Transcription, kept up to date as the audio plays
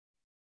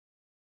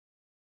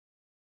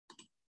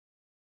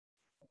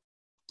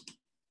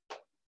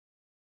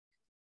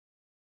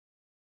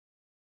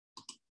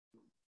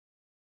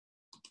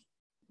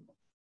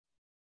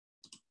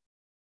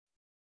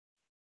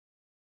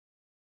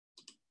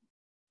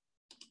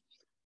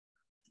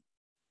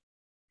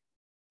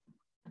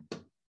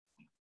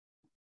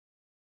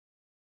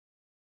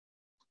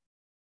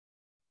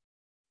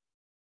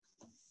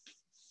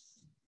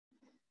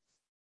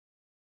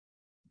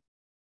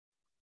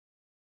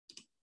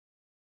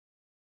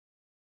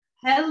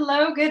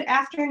Hello, good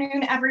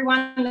afternoon,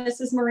 everyone. This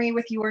is Marie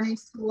with Your New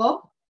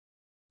School.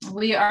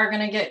 We are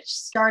going to get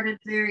started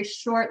very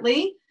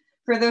shortly.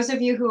 For those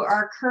of you who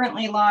are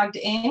currently logged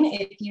in,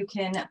 if you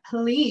can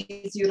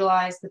please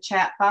utilize the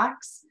chat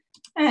box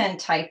and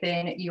type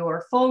in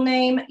your full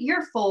name,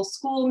 your full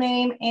school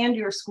name, and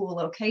your school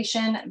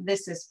location.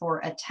 This is for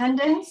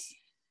attendance.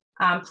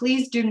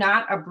 Please do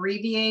not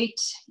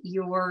abbreviate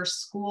your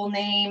school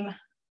name.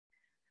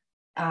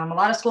 A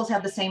lot of schools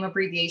have the same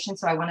abbreviation,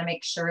 so I want to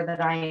make sure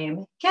that I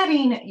am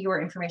getting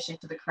your information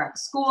to the correct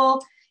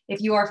school.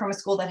 If you are from a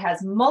school that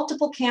has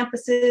multiple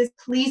campuses,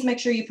 please make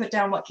sure you put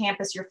down what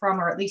campus you're from,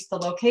 or at least the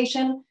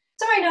location,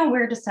 so I know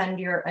where to send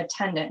your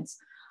attendance.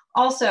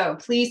 Also,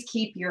 please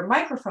keep your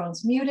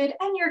microphones muted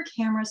and your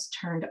cameras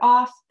turned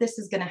off. This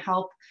is going to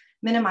help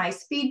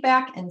minimize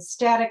feedback and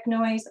static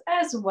noise,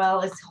 as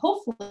well as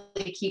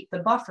hopefully keep the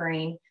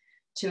buffering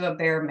to a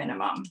bare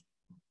minimum.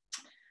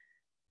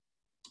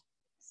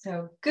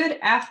 So good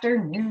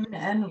afternoon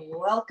and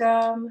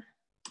welcome.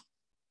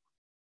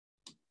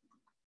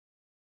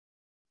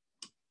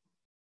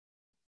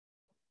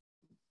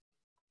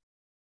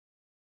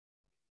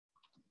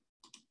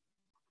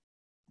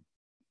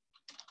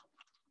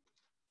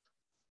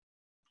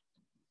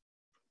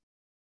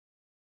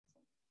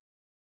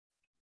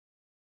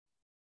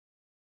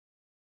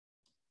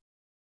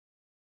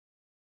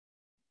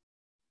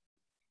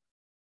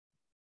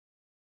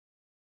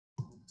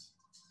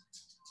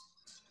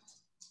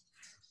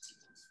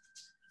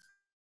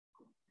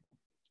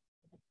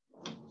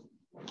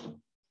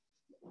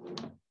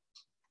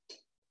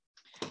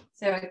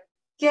 So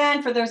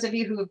again, for those of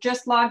you who have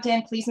just logged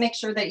in, please make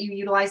sure that you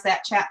utilize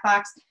that chat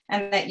box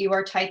and that you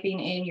are typing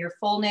in your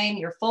full name,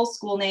 your full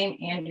school name,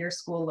 and your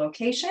school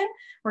location.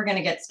 We're going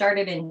to get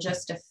started in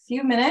just a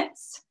few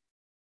minutes.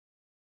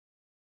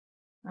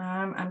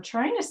 I'm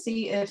trying to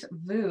see if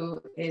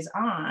Vu is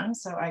on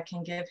so I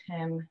can give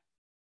him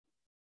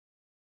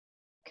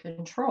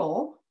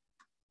control,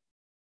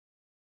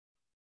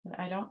 but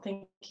I don't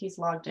think he's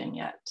logged in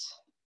yet.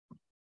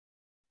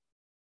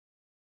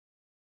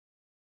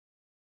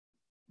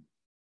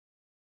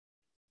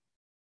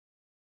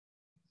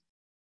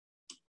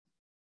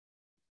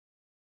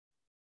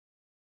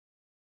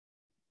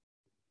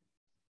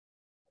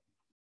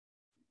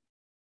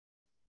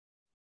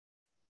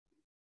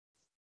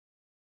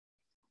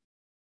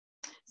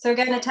 So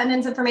again,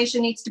 attendance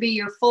information needs to be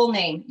your full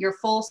name, your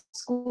full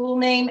school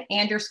name,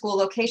 and your school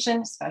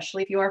location,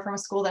 especially if you are from a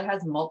school that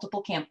has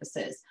multiple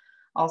campuses.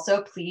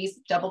 Also, please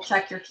double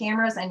check your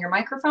cameras and your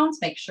microphones,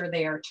 make sure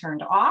they are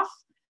turned off.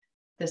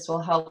 This will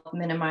help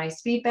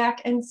minimize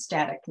feedback and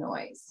static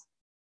noise.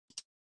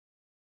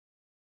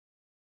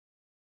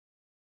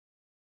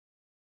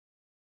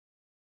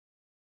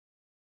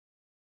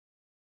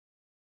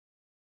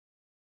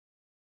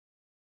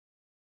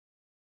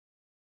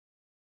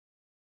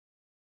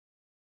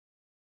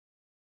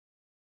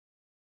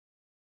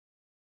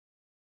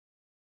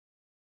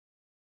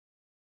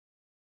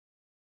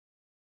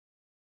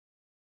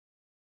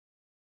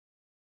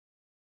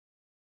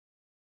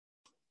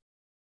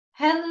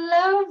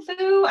 Hello,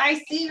 Vu.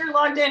 I see you're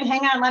logged in.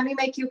 Hang on, let me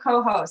make you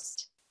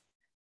co-host.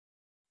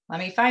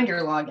 Let me find your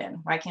login.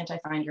 Why can't I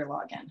find your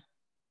login?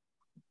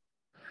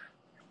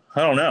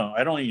 I don't know.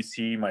 I don't even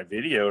see my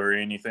video or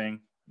anything.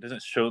 It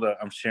doesn't show that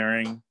I'm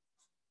sharing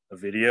a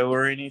video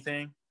or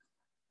anything.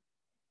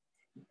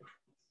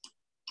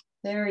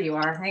 There you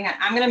are. Hang on.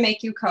 I'm going to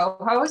make you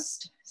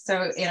co-host.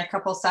 So in a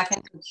couple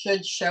seconds, it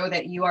should show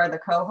that you are the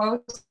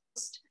co-host.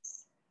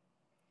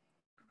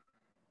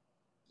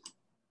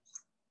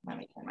 Let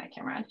me turn my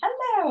camera on.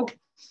 Hello.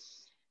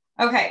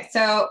 Okay,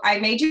 so I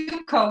made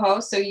you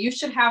co-host, so you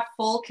should have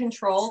full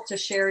control to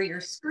share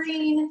your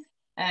screen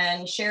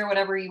and share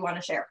whatever you want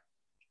to share.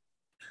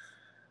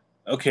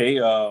 Okay,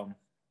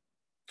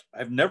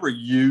 I've never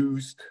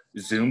used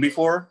Zoom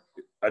before.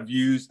 I've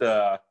used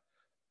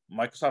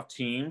Microsoft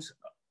Teams.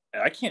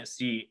 I can't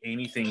see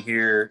anything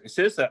here. It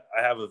says that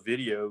I have a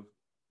video,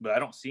 but I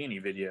don't see any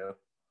video.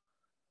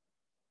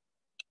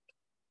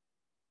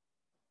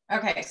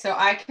 Okay, so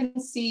I can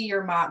see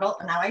your model.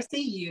 Now I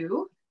see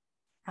you.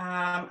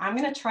 I'm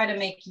going to try to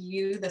make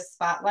you the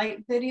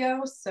spotlight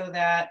video so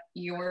that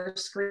your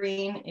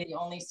screen is the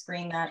only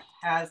screen that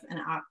has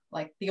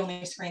the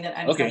only screen that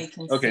anybody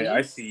can see. Okay,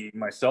 I see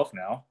myself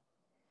now.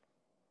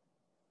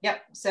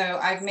 Yep, so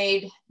I've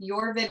made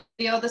your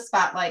video the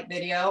spotlight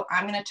video.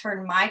 I'm going to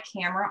turn my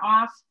camera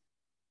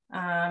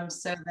off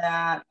so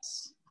that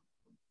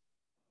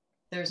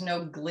there's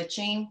no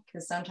glitching,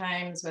 because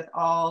sometimes with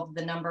all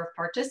the number of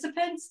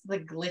participants, the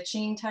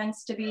glitching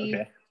tends to be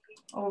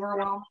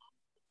overwhelming.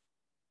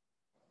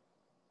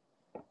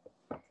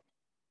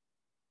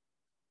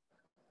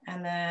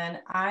 And then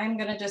I'm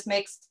going to just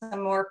make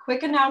some more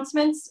quick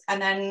announcements,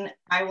 and then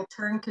I will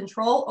turn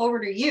control over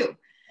to you.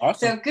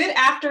 Awesome. So good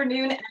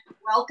afternoon and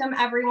welcome,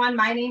 everyone.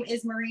 My name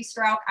is Marie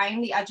Strauch. I am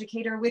the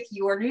educator with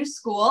Your New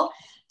School.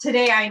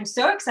 Today, I am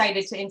so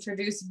excited to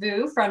introduce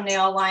Vu from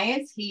Nail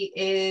Alliance. He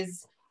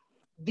is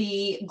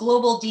the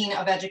Global Dean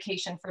of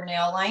Education for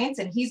Nail Alliance,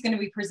 and he's going to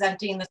be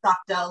presenting the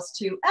soft gels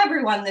to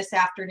everyone this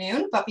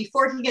afternoon. But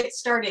before he gets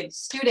started,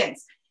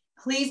 students,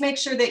 please make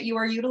sure that you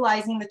are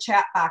utilizing the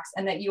chat box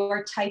and that you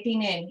are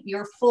typing in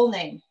your full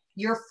name,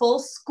 your full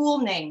school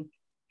name,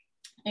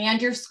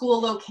 and your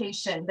school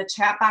location. The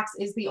chat box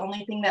is the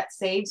only thing that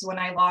saves when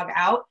I log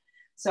out.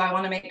 So I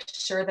want to make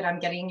sure that I'm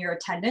getting your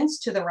attendance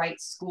to the right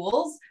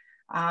schools.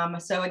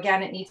 So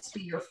again, it needs to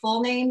be your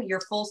full name,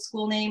 your full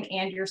school name,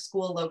 and your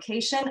school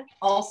location.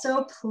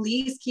 Also,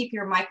 please keep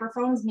your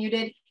microphones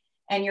muted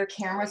and your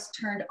cameras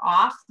turned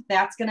off.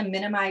 That's going to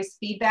minimize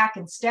feedback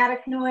and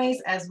static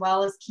noise, as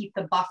well as keep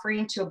the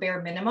buffering to a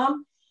bare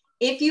minimum.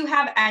 If you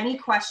have any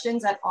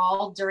questions at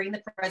all during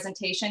the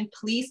presentation,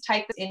 please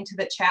type it into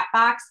the chat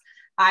box.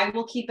 I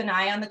will keep an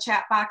eye on the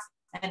chat box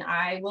and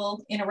I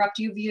will interrupt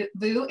you,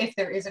 Vu, if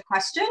there is a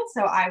question.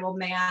 So I will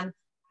man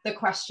the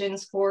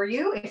questions for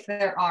you if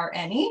there are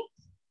any.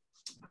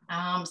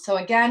 So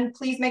again,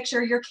 please make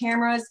sure your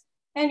cameras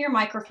and your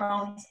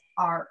microphones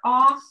are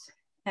off.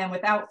 And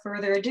without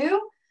further ado,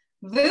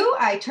 Vu,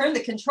 I turn the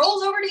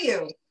controls over to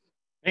you.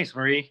 Thanks,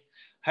 Marie.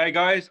 Hi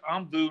guys,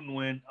 I'm Vu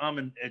Nguyen. I'm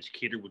an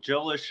educator with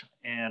Gelish,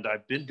 and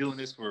I've been doing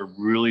this for a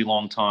really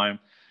long time.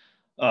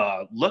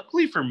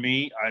 Luckily for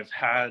me, I've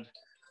had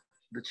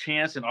the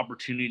chance and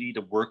opportunity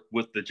to work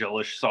with the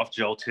Gelish soft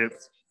gel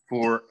tips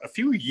for a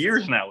few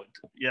years now.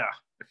 Yeah,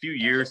 a few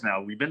years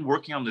now. We've been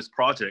working on this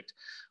project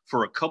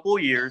for a couple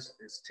of years.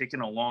 It's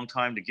taken a long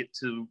time to get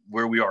to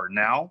where we are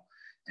now,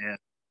 and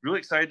really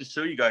excited to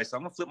show you guys. So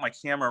I'm gonna flip my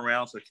camera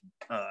around so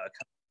I can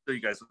show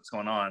you guys what's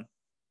going on.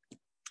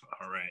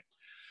 All right,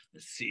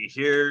 let's see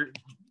here.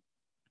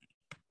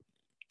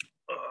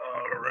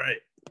 All right.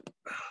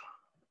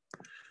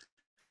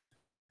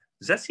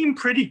 Does that seem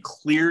pretty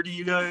clear to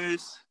you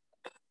guys?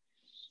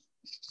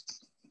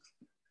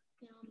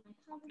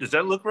 Does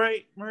that look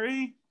right,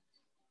 Marie?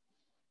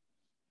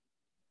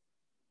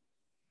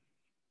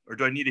 Or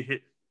do I need to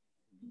hit?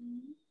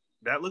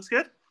 That looks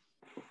good?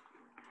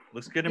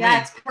 Looks good to me.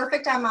 Yeah, it's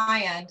perfect on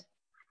my end.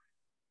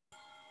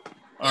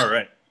 All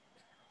right.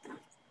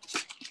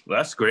 Well,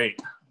 that's great.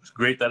 It's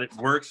great that it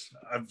works.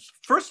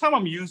 First time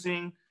I'm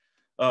using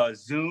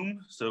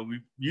Zoom. So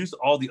we've used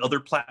all the other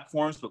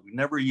platforms, but we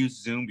never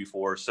used Zoom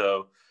before.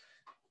 So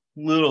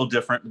a little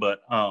different,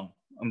 but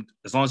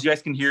as long as you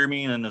guys can hear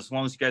me and as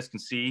long as you guys can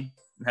see,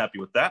 I'm happy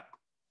with that.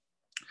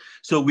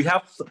 So we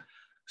have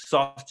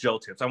soft gel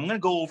tips. I'm going to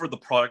go over the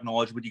product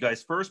knowledge with you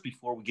guys first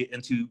before we get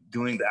into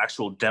doing the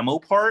actual demo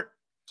part.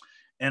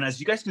 And as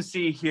you guys can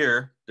see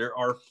here, there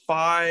are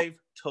 5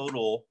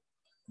 total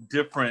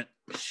different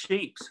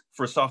shapes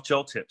for soft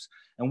gel tips.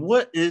 And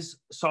what is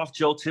soft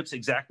gel tips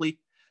exactly?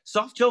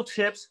 Soft gel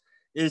tips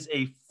is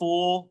a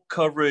full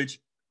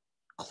coverage,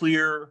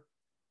 clear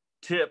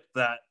tip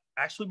that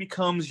actually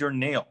becomes your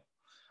nail.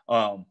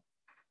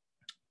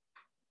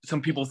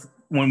 Some people,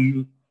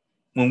 when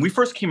we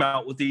first came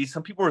out with these,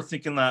 some people were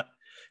thinking that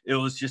it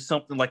was just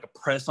something like a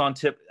press-on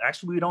tip.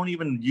 Actually, we don't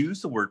even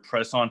use the word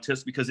press-on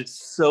tips because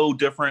it's so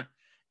different,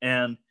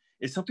 and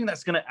it's something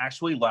that's going to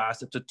actually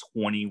last up to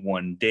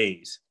 21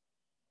 days.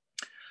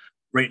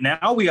 Right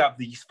now, we have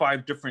these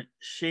 5 different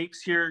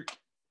shapes here.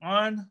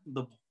 On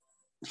the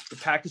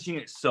packaging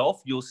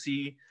itself, you'll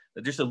see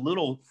that there's a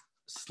little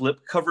slip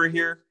cover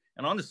here,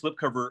 and on the slip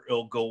cover,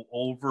 it'll go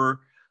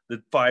over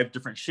the 5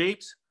 different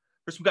shapes.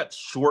 First, we got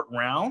short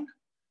round,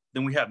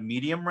 then we have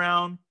medium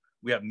round,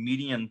 we have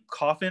medium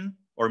coffin,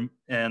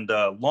 and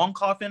long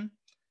coffin,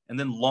 and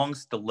then long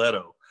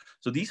stiletto.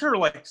 So these are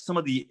like some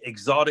of the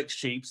exotic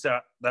shapes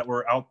that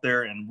were out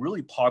there and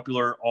really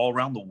popular all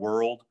around the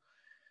world.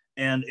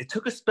 And it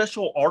took a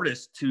special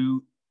artist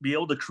to be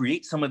able to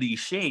create some of these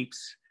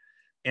shapes.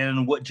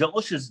 And what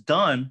Gelish has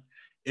done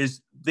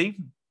is they've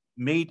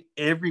made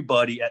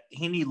everybody at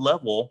any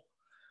level,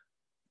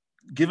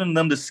 given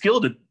them the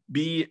skill to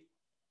be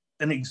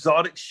an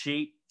exotic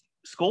shape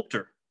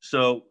sculptor.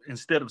 So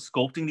instead of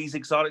sculpting these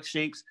exotic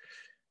shapes,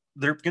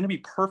 they're going to be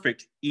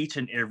perfect each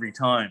and every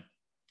time.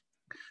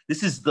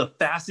 This is the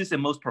fastest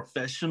and most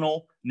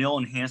professional nail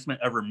enhancement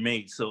ever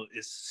made. So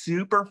it's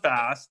super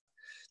fast.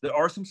 There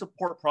are some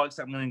support products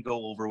that I'm going to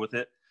go over with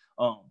it.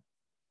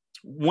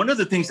 One of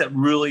the things that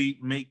really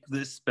make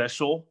this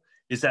special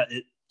is that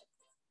it's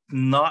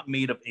not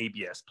made of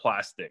ABS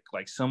plastic.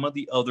 Like some of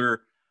the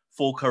other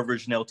full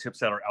coverage nail tips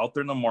that are out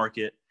there in the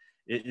market,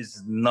 it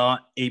is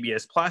not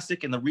ABS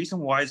plastic. And the reason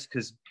why is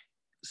because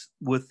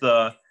with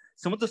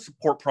some of the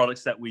support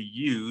products that we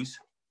use,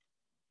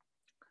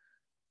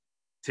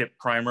 tip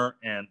primer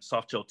and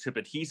soft gel tip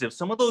adhesive,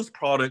 some of those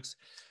products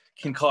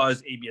can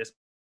cause ABS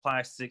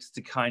plastics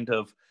to kind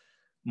of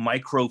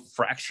micro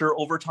fracture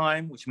over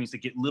time, which means they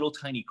get little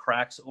tiny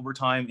cracks over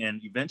time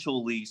and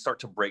eventually start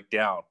to break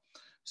down.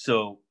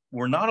 So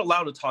we're not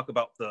allowed to talk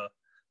about the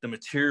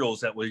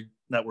materials that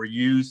were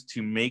used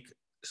to make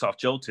soft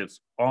gel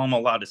tips. All I'm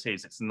allowed to say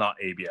is it's not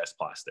ABS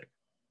plastic.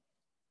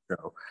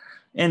 So,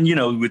 and you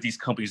know, with these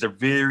companies, they're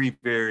very,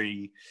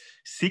 very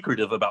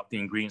secretive about the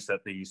ingredients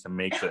that they use to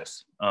make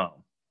this.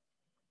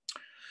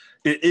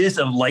 It is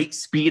a light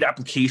speed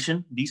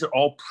application. These are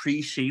all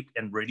pre-shaped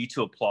and ready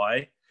to apply.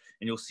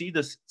 And you'll see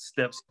the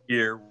steps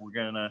here. We're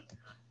gonna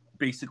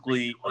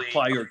basically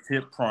apply your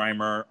tip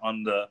primer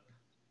on the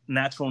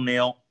natural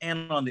nail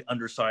and on the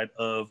underside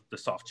of the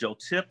soft gel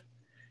tip.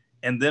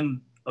 And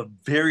then a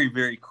very,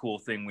 very cool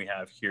thing we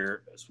have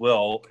here as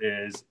well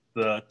is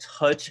the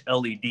touch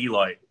LED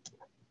light.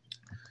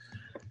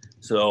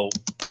 So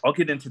I'll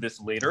get into this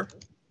later.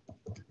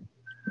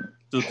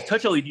 So the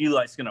touch LED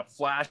light is going to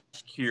flash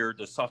cure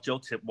the soft gel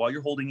tip while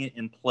you're holding it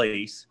in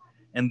place.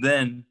 And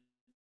then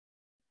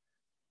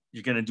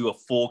you're going to do a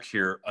full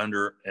cure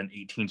under an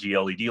 18G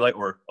LED light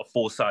or a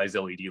full size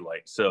LED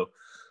light. So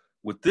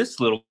with this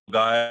little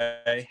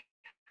guy,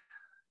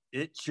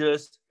 it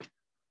just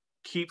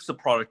keeps the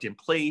product in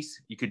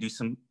place. You could do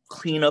some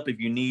cleanup if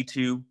you need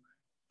to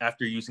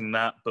after using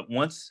that. But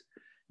once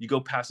you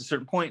go past a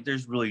certain point,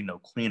 there's really no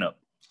cleanup.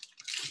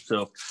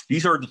 So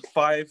these are the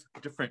 5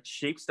 different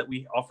shapes that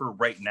we offer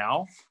right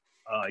now.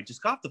 I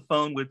just got the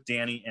phone with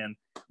Danny and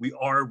we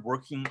are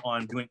working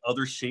on doing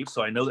other shapes.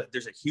 So I know that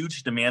there's a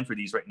huge demand for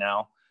these right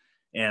now.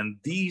 And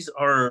these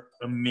are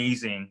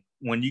amazing.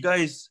 When you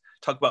guys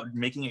talk about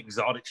making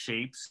exotic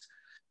shapes,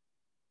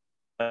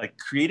 like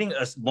creating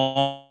a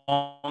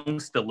long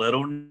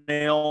stiletto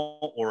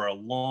nail or a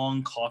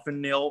long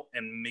coffin nail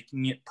and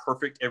making it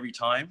perfect every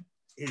time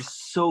is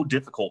so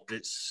difficult.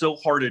 It's so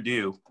hard to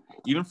do.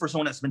 Even for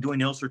someone that's been doing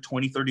nails for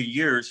 20, 30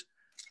 years,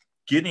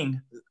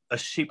 getting a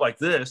shape like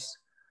this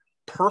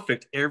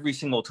perfect every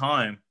single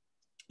time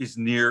is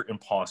near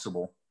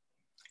impossible.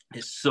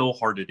 It's so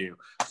hard to do.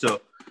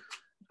 So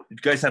if you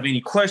guys have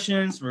any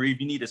questions, or if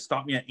you need to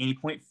stop me at any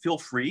point, feel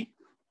free.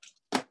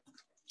 I'm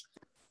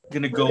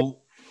gonna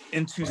go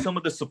into some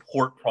of the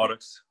support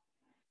products.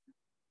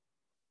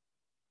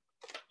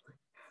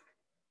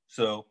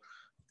 So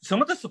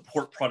some of the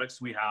support products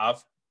we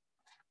have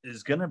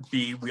is gonna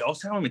be, we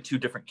also have them in 2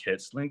 different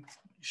kits. Let me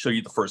show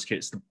you the first kit.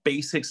 It's the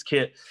basics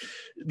kit.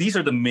 These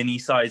are the mini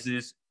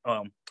sizes.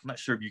 I'm not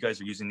sure if you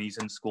guys are using these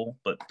in school,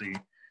 but they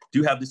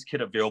do have this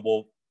kit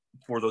available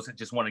for those that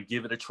just want to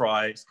give it a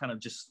try. It's kind of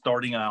just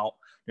starting out.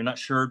 You're not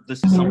sure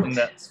this is something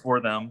that's for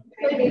them.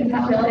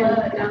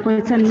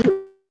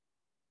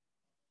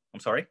 I'm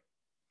sorry?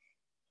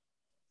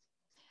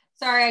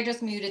 Sorry, I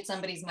just muted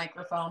somebody's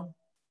microphone.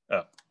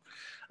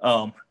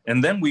 Oh.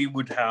 And then we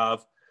would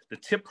have the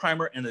tip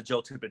primer and the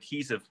gel tip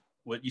adhesive.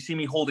 What you see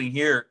me holding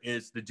here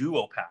is the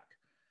duo pack,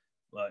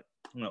 but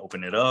I'm gonna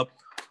open it up,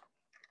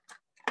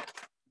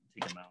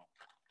 take them out.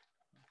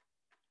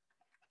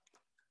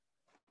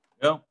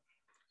 Yeah.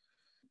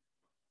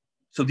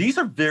 So these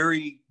are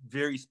very,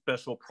 very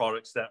special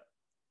products that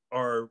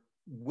are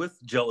with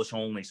Gelish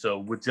only. So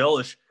with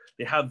Gelish,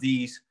 they have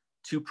these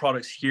 2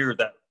 products here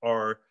that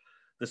are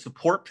the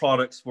support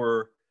products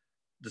for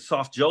the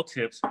soft gel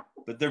tips,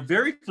 but they're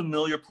very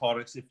familiar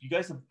products. If you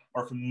guys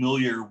are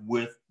familiar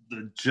with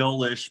the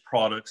Gelish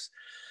products,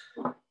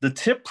 the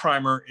tip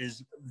primer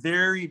is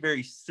very,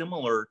 very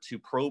similar to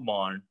Pro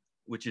Bond,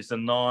 which is a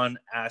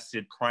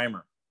non-acid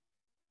primer.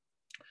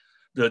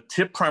 The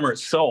tip primer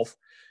itself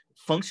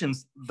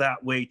functions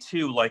that way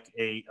too, like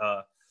a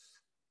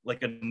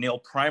nail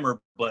primer,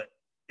 but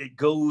it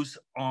goes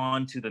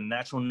on to the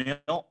natural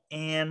nail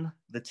and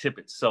the tip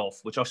itself,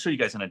 which I'll show you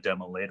guys in a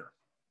demo later.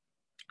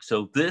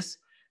 So this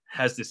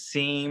has the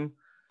same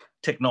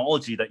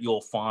technology that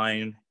you'll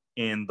find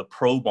in the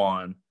Pro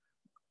Bond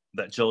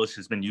that Gelish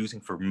has been using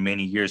for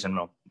many years, and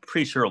I'm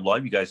pretty sure a lot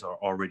of you guys are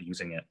already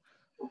using it.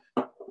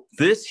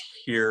 This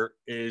here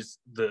is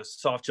the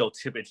soft gel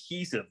tip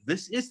adhesive.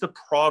 This is the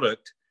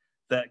product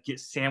that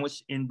gets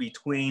sandwiched in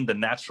between the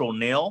natural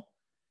nail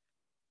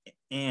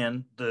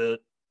and the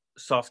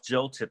soft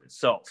gel tip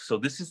itself. So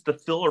this is the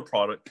filler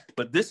product,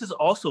 but this is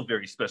also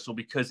very special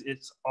because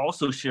it's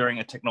also sharing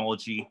a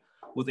technology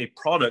with a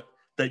product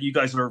that you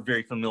guys are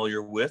very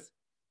familiar with,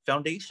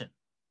 foundation.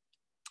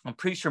 I'm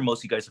pretty sure most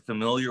of you guys are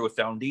familiar with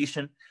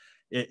foundation.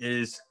 It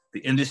is the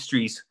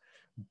industry's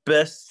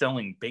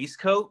best-selling base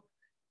coat.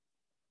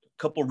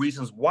 A couple of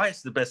reasons why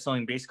it's the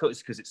best-selling base coat is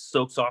because it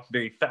soaks off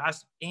very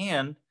fast,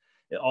 and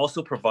it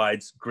also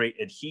provides great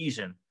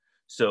adhesion.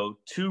 So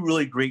 2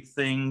 really great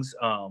things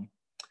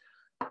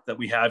that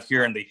we have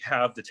here, and they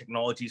have the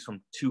technologies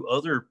from 2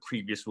 other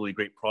previous really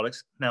great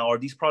products. Now, are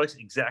these products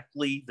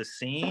exactly the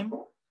same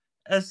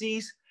as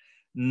these?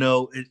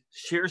 No, it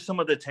shares some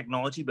of the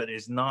technology, but it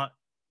is not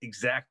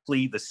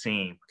exactly the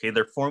same. Okay,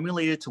 they're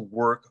formulated to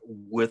work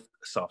with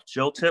soft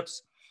gel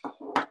tips.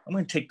 I'm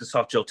going to take the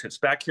soft gel tips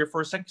back here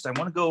for a second because I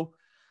want to go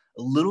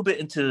a little bit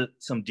into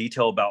some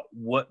detail about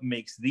what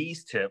makes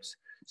these tips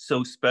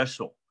so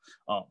special.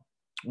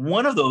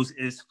 One of those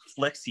is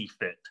Flexi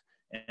Fit.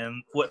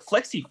 And what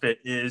Flexi Fit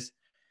is,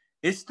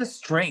 it's the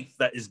strength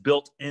that is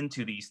built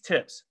into these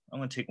tips. I'm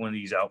going to take one of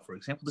these out, for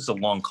example. This is a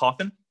long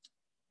coffin.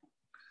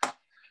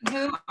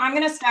 I'm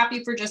going to stop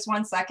you for just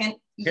 1 second.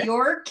 Okay.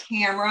 Your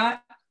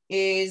camera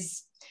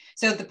is,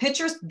 so the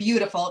picture's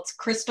beautiful. It's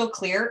crystal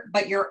clear,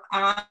 but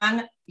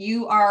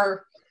you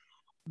are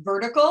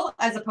vertical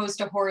as opposed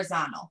to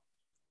horizontal.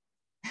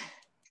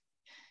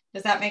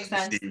 Does that make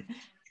sense?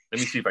 Let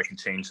me see if I can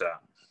change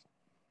that.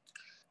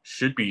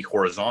 Should be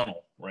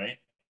horizontal, right?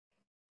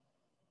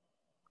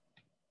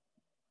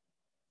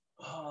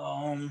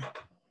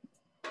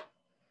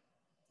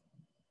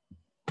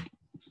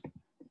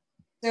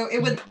 So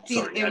it would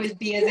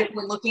be as if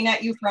we're looking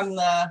at you from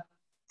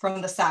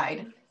the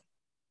side.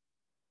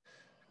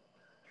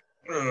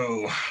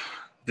 Oh,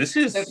 this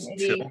is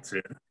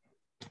tilted.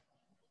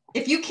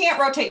 If you can't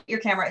rotate your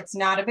camera, it's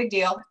not a big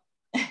deal.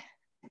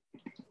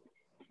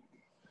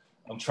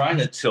 I'm trying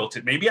to tilt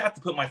it. Maybe I have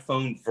to put my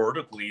phone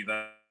vertically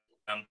then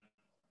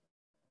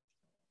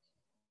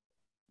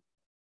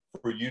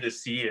for you to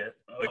see it.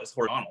 Oh, it's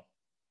horizontal.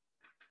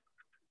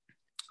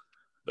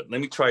 But let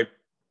me try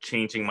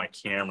changing my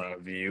camera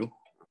view.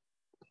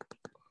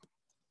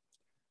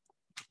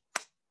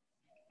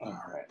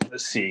 All right,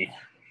 let's see.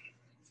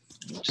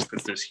 Just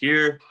put this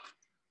here.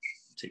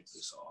 Take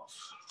this off.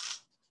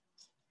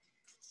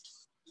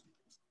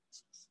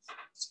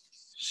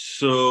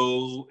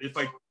 So if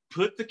I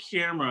put the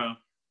camera,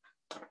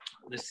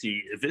 let's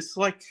see, if it's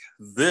like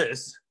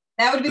this,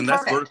 that would be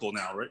perfect. That's vertical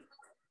now, right?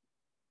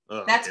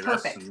 That's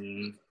perfect. That's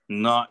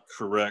not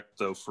correct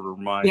though for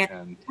my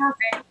end.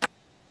 Perfect.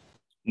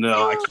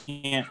 No, I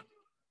can't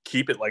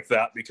keep it like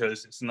that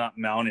because it's not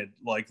mounted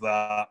like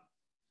that.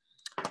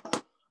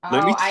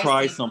 Let me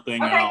try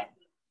something out.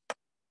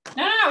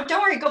 No,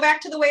 don't worry. Go back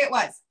to the way it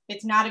was.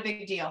 It's not a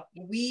big deal.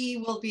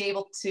 We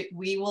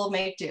will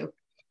make do.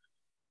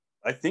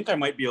 I think I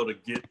might be able to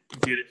get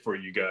it for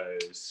you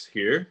guys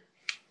here.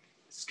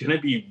 It's going to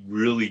be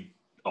really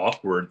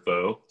awkward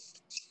though.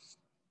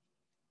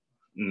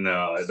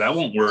 No, that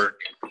won't work.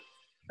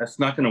 That's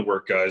not going to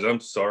work, guys. I'm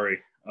sorry.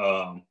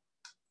 No,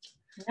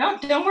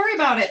 don't worry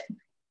about it.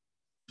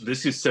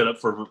 This is set up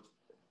for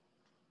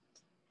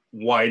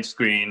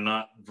widescreen,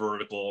 not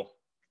vertical.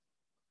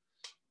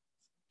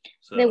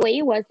 So, the way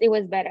it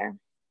was better.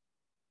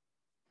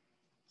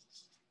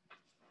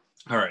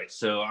 All right,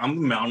 so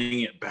I'm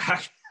mounting it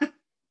back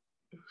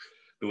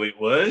the way it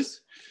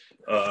was.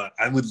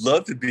 I would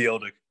love to be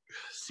able to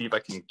see if I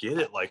can get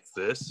it like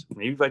this.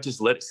 Maybe if I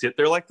just let it sit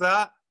there like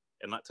that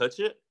and not touch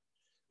it.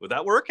 Would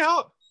that work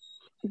out?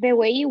 The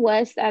way it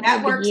was at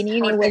the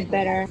beginning, it was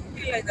better.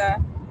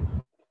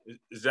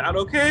 Is that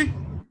okay?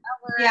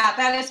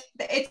 Yeah,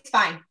 it's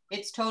fine.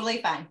 It's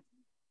totally fine.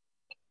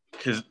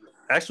 Because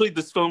actually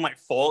this phone might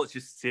fall. It's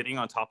just sitting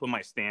on top of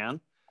my stand.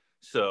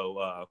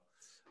 So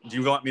do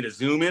you want me to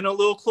zoom in a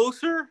little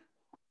closer?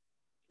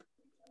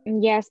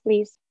 Yes,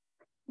 please.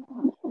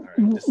 All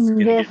right, this is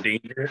going to get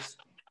dangerous.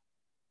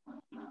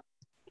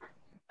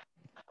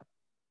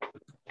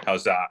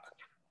 How's that?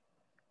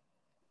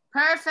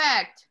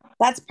 Perfect.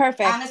 That's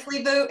perfect.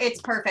 Honestly, Boo,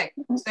 it's perfect.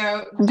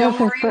 So don't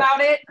worry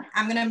about it.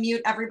 I'm going to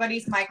mute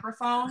everybody's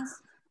microphones.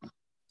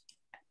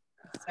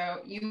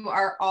 So you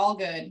are all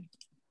good.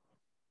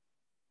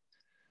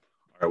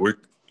 All right, we're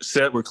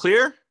set. We're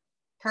clear?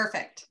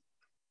 Perfect.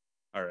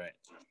 All right.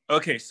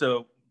 Okay,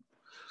 so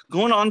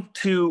going on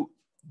to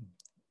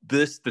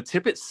this, the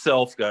tip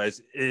itself,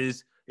 guys,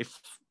 is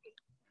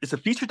it's a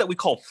feature that we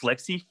call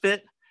Flexi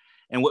Fit.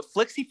 And what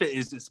Flexi Fit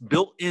is, it's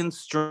built-in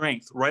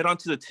strength right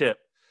onto the tip.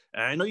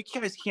 And I know you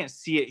guys can't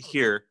see it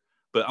here,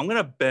 but I'm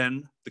gonna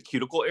bend the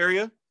cuticle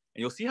area and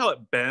you'll see how it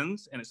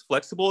bends and it's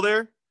flexible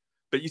there.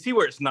 But you see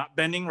where it's not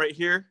bending right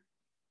here?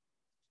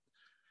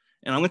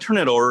 And I'm gonna turn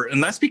it over.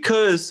 And that's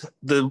because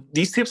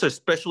these tips are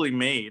specially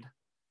made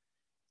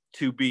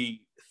to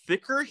be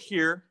thicker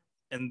here.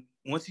 And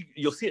once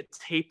you'll see it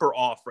taper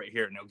off right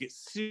here and it'll get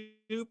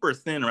super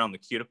thin around the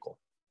cuticle.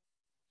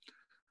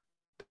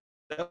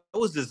 That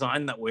was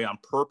designed that way on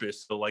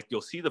purpose. So like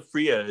you'll see the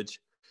free edge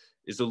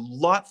is a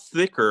lot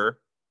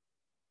thicker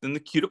than the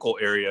cuticle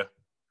area.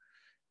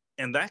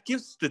 And that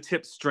gives the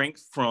tip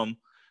strength from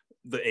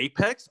the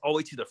apex all the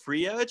way to the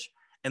free edge,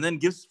 and then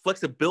gives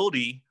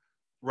flexibility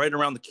right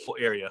around the cuticle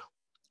area.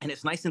 And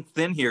it's nice and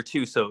thin here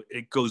too. So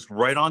it goes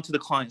right onto the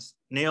client's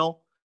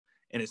nail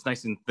and it's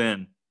nice and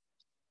thin.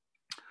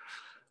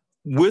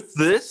 With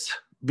this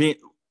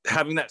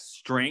having that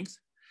strength,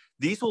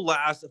 these will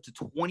last up to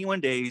 21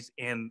 days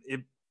and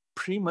it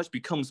pretty much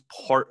becomes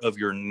part of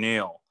your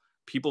nail.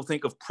 People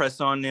think of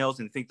press-on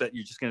nails and think that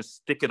you're just going to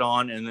stick it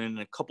on and then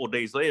a couple of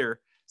days later,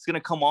 it's going to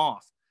come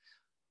off.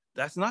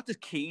 That's not the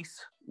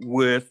case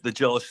with the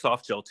Gelish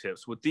soft gel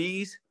tips. With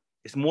these,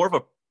 it's more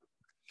of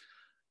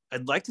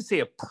I'd like to say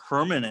a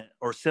permanent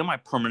or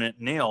semi-permanent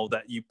nail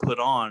that you put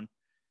on,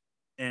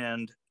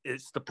 and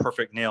it's the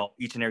perfect nail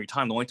each and every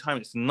time. The only time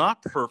it's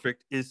not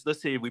perfect is,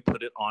 let's say we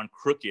put it on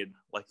crooked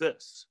like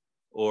this,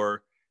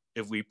 or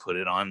if we put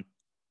it on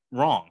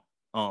wrong.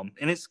 And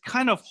it's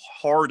kind of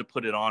hard to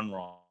put it on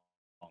wrong.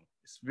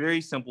 It's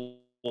very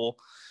simple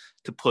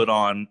to put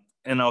on,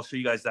 and I'll show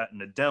you guys that in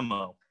the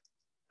demo.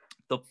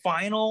 The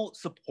final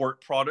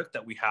support product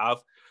that we have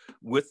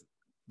with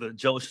the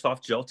Gelish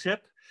soft gel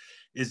tip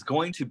is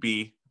going to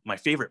be my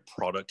favorite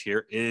product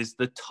here, is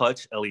the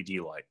Touch LED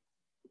light.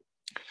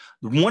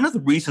 One of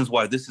the reasons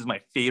why this is my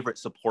favorite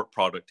support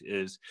product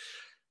is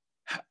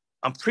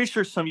I'm pretty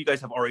sure some of you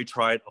guys have already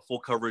tried a full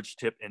coverage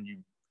tip and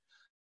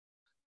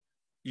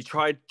you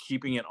tried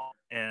keeping it on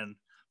And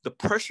the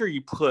pressure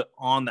you put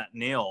on that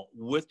nail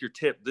with your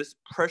tip, this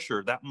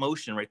pressure, that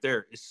motion right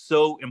there is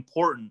so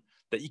important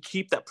that you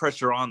keep that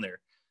pressure on there.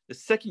 The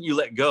second you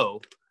let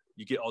go,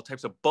 you get all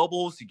types of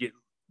bubbles, you get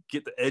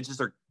the edges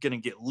are going to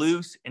get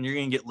loose, and you're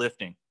going to get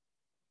lifting.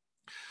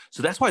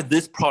 So that's why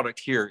this product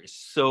here is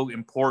so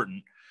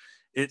important.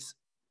 It's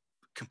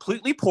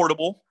completely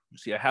portable. You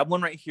see, I have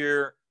one right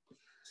here.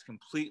 It's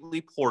completely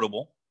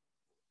portable.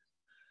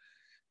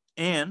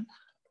 And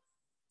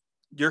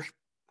you're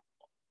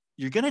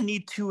going to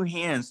need two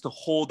hands to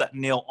hold that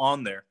nail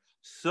on there.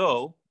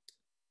 So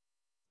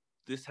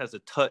this has a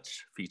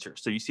touch feature.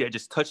 So you see, I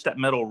just touched that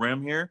metal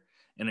rim here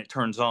and it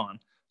turns on.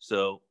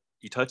 So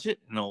you touch it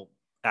and it'll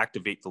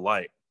activate the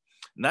light.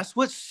 And that's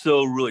what's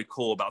so really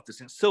cool about this.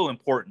 And it's so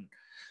important.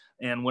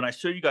 And when I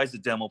show you guys the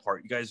demo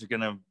part, you guys are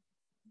going to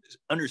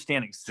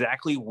understand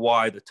exactly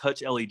why the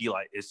touch LED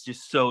light is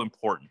just so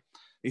important.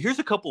 Here's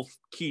a couple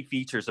key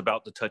features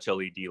about the touch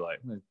LED light.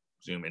 I'm going to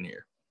zoom in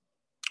here.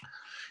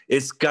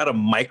 It's got a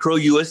micro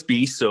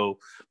USB. So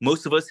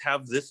most of us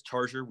have this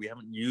charger. We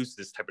haven't used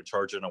this type of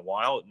charger in a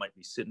while. It might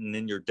be sitting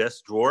in your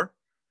desk drawer,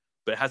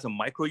 but it has a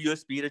micro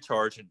USB to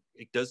charge. And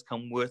it does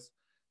come with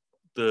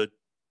the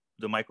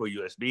micro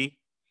USB.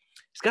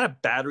 It's got a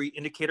battery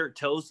indicator.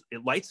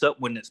 It lights up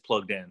when it's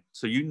plugged in.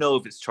 So you know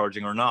if it's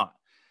charging or not.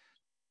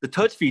 The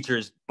touch feature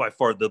is by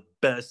far the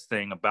best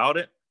thing about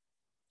it.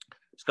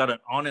 It's got an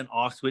on and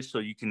off switch so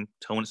you can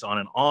tell when it's on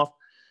and off.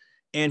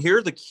 And here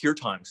are the cure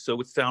times. So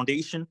with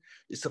foundation,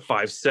 it's a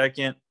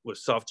 5-second. With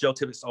soft gel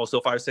tip, it's also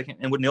 5-second.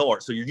 And with nail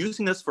art, so you're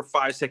using this for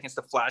 5 seconds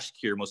to flash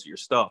cure most of your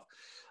stuff.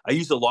 I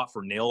use it a lot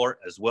for nail art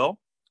as well.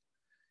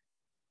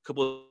 A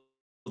couple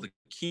of the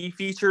key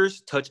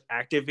features: touch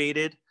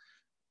activated,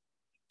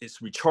 it's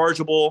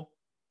rechargeable,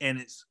 and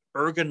it's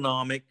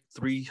ergonomic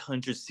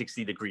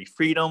 360-degree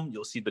freedom.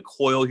 You'll see the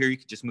coil here. You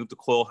can just move the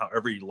coil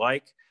however you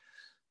like.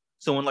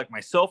 Someone like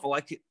myself, I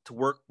like it to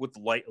work with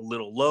the light a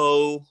little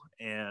low,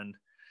 and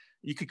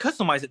you can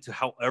customize it to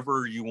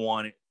however you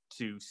want it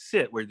to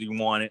sit, whether you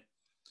want it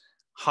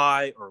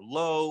high or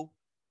low.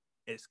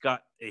 It's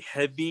got a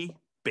heavy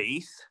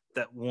base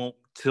that won't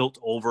tilt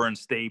over and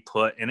stay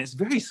put, and it's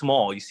very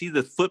small. You see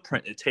the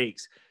footprint it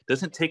takes. It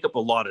doesn't take up a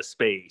lot of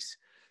space,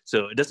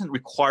 so it doesn't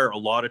require a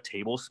lot of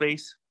table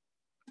space.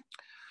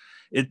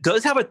 It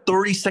does have a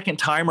 30-second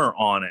timer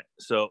on it,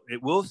 so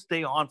it will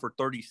stay on for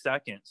 30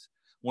 seconds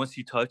once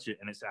you touch it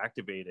and it's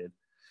activated.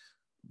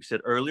 We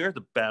said earlier,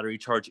 the battery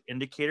charge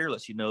indicator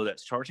lets you know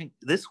that's charging.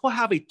 This will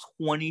have a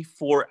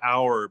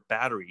 24-hour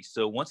battery.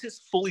 So once it's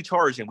fully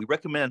charged, and we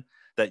recommend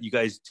that you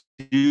guys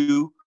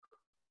do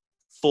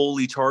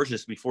fully charge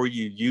this before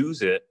you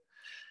use it,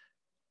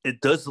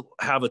 it does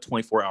have a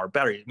 24-hour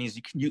battery. It means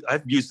you can use,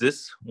 I've used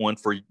this one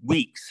for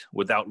weeks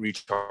without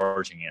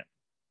recharging it.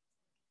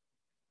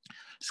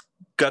 It's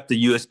got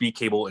the USB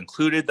cable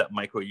included, that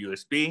micro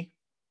USB.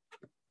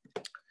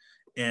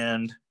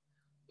 And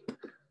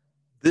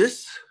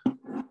this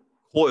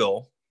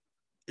coil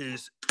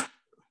is,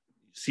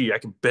 see, I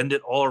can bend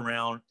it all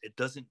around. It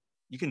doesn't,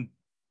 you can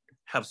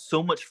have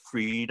so much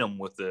freedom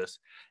with this.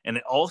 And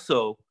it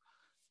also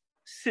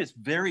sits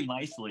very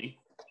nicely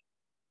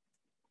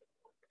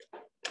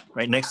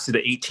right next to the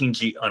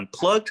 18G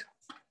unplugged.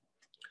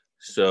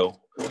 So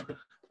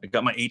I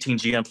got my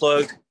 18G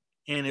unplugged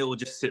and it will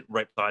just sit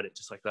right beside it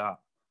just like that.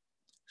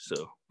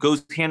 So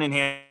goes hand in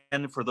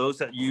hand for those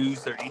that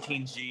use their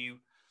 18G,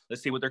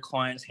 let's say with their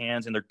clients'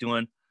 hands, and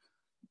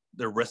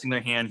they're resting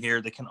their hand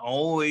here, they can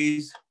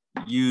always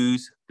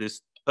use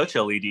this touch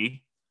LED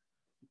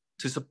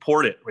to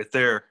support it right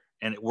there,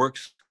 and it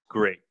works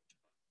great.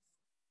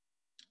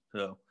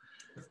 So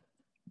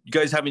you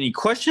guys have any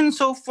questions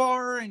so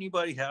far?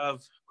 Anybody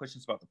have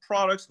questions about the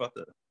products, about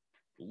the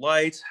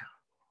lights?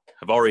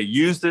 Have already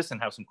used this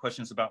and have some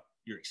questions about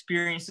your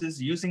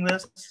experiences using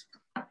this?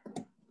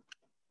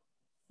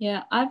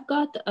 Yeah, I've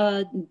got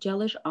a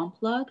Gelish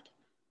unplugged.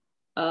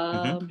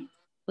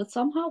 But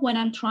somehow when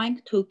I'm trying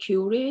to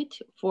cure it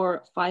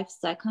for 5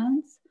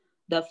 seconds,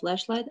 the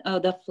flashlight,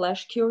 the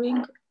flash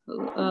curing,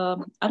 I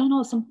don't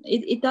know,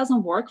 it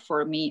doesn't work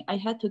for me. I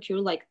had to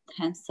cure like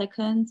 10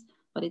 seconds,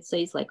 but it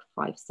says like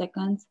 5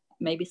 seconds.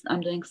 Maybe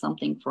I'm doing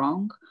something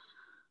wrong.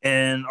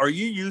 And are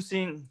you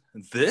using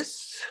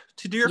this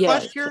to do your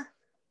flash cure?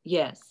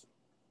 Yes.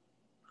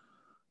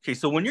 Okay,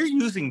 so when you're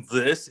using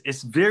this,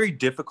 it's very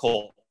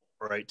difficult,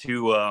 right,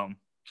 to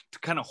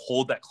kind of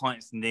hold that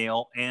client's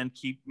nail and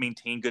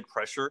maintain good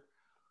pressure.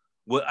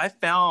 What I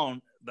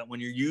found that when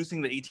you're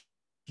using the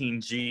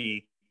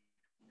 18G,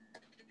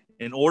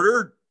 in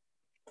order,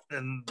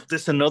 and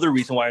this is another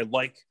reason why I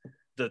like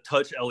the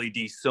touch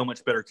LED so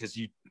much better, because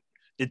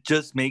it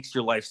just makes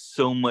your life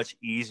so much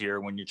easier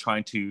when you're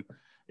trying to,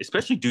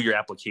 especially do your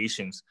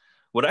applications.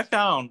 What I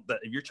found that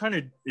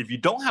if you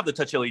don't have the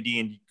touch LED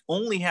and you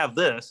only have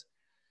this,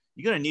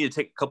 you're gonna need to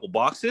take a couple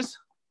boxes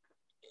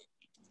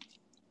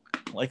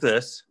like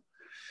this.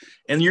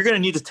 And you're going to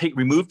need to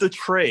remove the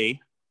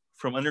tray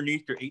from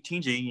underneath your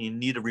 18G. You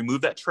need to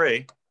remove that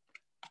tray.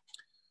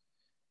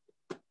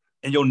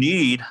 And you'll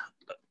need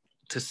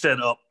to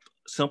set up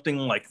something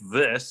like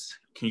this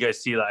can you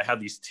guys see that I have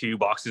these 2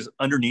 boxes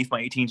underneath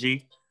my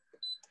 18G?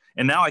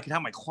 And now I can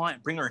have my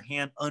client bring her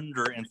hand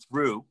under and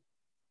through.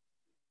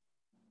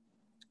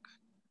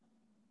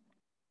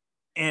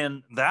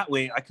 And that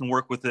way I can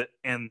work with it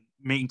and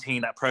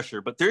maintain that pressure.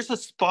 But there's a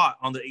spot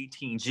on the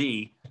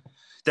 18G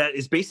that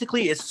is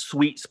basically a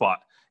sweet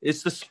spot.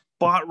 It's the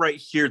spot right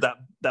here,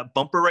 that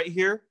bumper right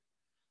here.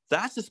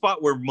 That's the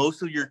spot where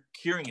most of your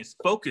curing is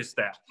focused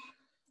at.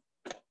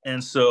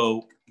 And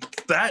so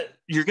that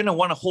you're going to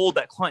want to hold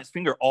that client's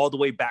finger all the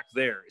way back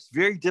there. It's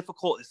very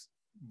difficult. It's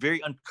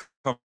very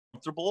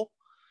uncomfortable.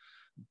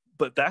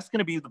 But that's going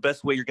to be the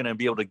best way you're going to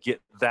be able to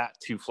get that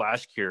to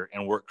flash cure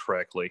and work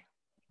correctly.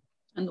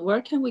 And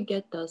where can we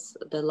get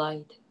the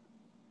light,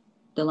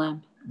 the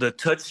lamp?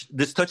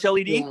 This touch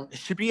LED, yeah.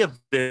 should be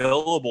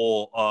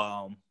available,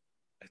 I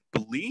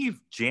believe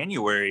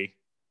January.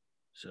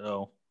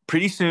 So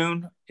pretty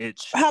soon.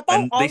 How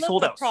about all they of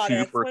sold the out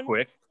products? super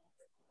quick.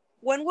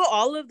 When will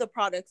all of the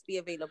products be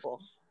available?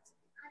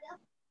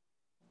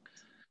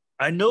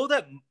 I know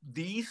that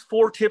these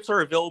 4 tips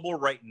are available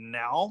right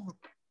now.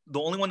 The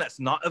only one that's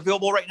not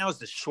available right now is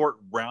the short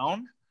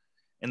round.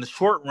 And the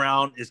short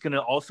round is going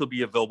to also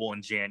be available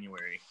in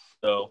January.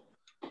 So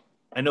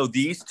I know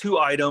these 2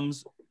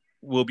 items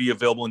will be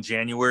available in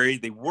January.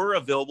 They were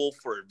available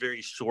for a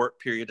very short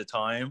period of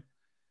time.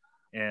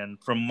 And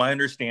from my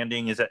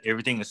understanding is that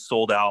everything is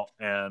sold out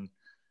and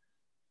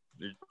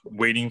they're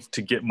waiting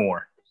to get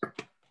more.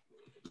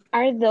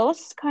 Are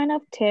those kind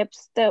of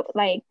tips that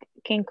like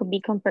can be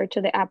compared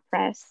to the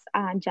Apress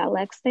gel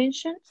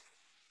extension?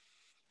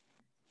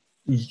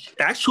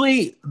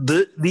 Actually,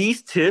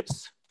 these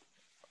tips,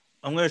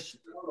 I'm going to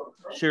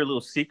share a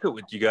little secret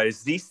with you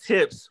guys. These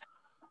tips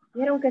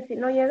are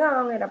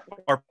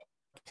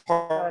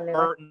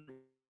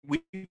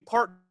we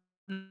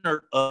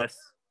partner us.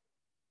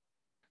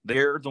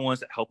 They're the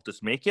ones that helped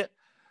us make it.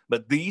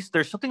 But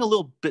there's something a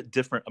little bit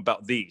different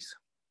about these.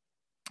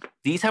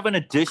 These have an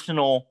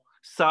additional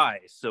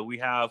size. So we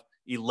have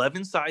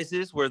 11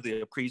 sizes where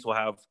the Apres will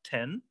have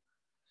 10.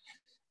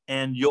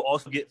 And you'll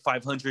also get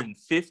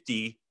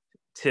 550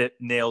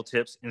 nail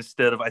tips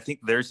instead of, I think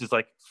theirs is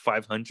like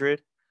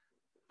 500.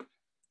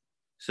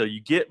 So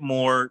you get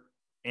more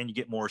and you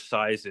get more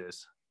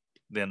sizes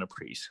than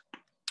Apres.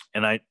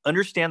 And I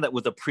understand that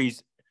with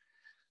Apres,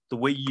 the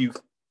way you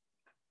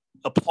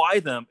apply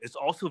them is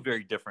also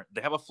very different.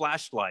 They have a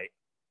flashlight.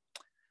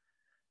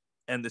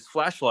 And this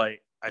flashlight,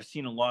 I've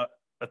seen a lot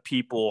of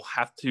people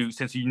have to,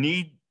 since you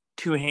need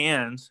 2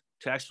 hands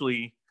to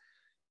actually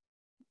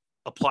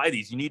apply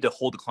these, you need to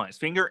hold the client's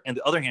finger and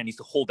the other hand needs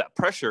to hold that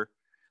pressure.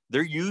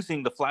 They're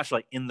using the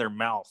flashlight in their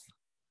mouth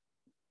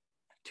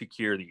to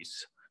cure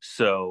these.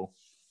 So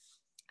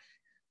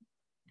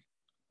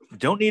you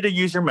don't need to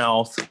use your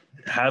mouth.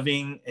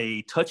 Having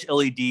a touch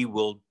LED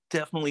will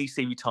definitely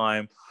save you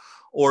time.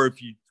 Or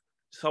if you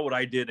saw what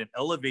I did and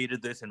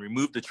elevated this and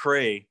removed the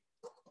tray,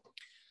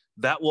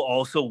 that will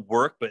also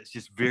work, but it's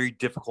just very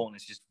difficult and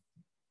it's just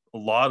a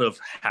lot of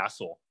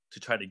hassle to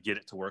try to get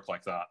it to work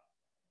like that.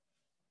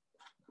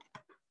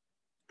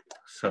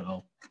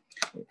 So,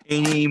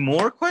 any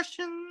more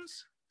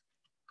questions?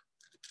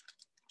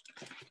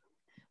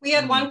 We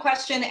had one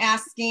question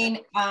asking,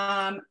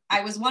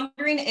 I was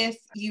wondering if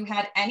you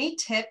had any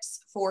tips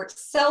for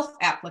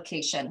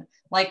self-application,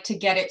 like to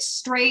get it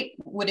straight.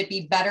 Would it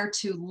be better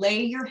to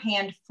lay your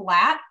hand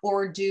flat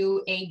or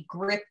do a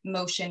grip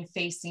motion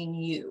facing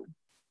you?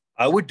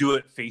 I would do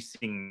it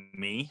facing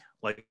me.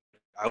 Like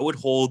I would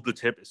hold the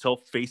tip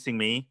itself facing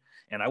me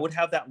and I would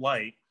have that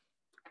light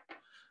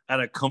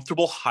at a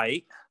comfortable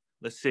height.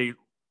 Let's say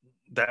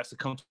that's a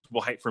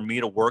comfortable height for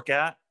me to work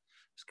at.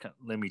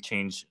 Let me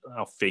change,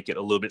 I'll fake it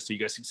a little bit so you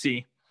guys can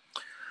see.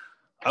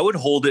 I would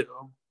hold it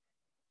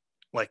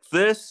like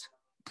this,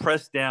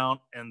 press down,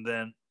 and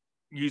then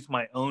use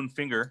my own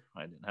finger.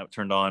 I didn't have it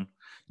turned on.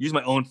 Use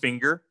my own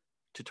finger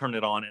to turn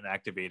it on and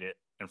activate it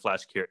and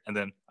flash cure. And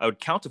then I would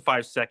count to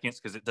 5 seconds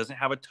because it doesn't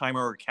have a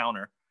timer or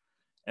counter.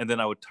 And then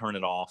I would turn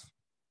it off.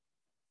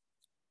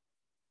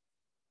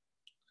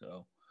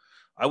 So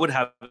I would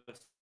have it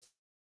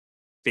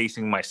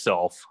facing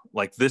myself.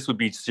 Like this would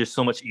be just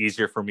so much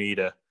easier for me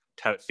to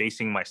have it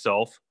facing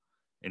myself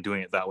and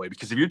doing it that way.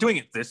 Because if you're doing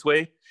it this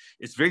way,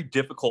 it's very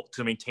difficult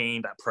to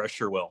maintain that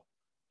pressure well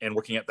and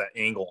working at that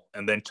angle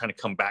and then trying to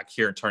come back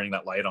here and turning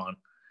that light on.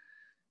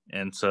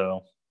 And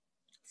so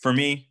for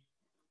me,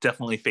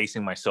 definitely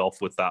facing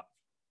myself with that.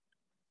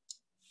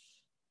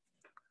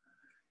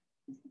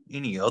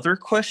 Any other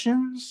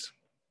questions?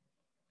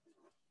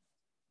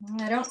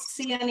 I don't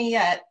see any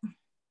yet.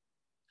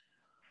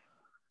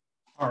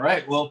 All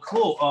right, well,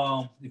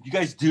 cool. If you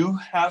guys do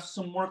have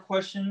some more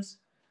questions,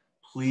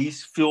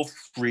 please feel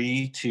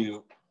free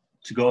to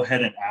go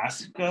ahead and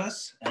ask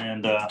us,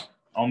 and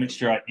I'll make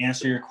sure I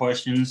answer your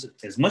questions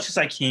as much as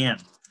I can.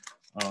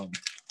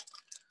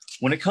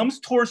 When it comes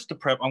towards the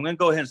prep, I'm going to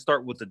go ahead and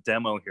start with the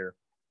demo here.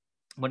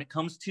 When it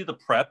comes to the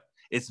prep,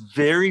 it's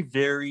very,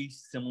 very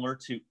similar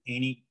to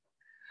any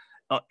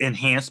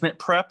enhancement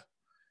prep.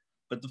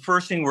 But the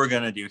first thing we're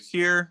going to do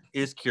here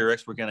is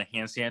Curex. We're going to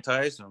hand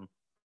sanitize and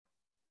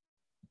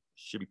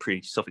should be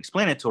pretty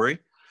self-explanatory.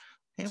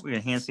 Okay, we're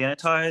gonna hand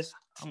sanitize.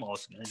 I'm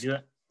also gonna do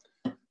it.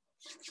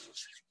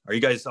 Are you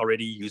guys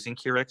already using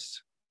Curex?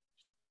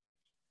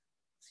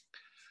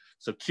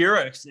 So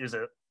Curex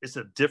is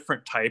a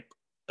different type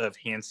of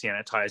hand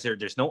sanitizer.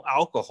 There's no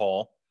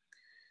alcohol.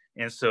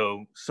 And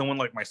so someone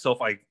like myself,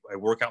 I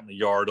work out in the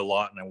yard a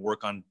lot and I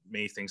work on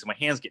many things and my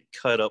hands get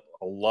cut up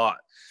a lot.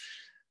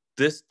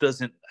 This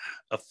doesn't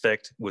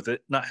affect, with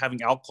it not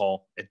having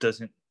alcohol, it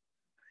doesn't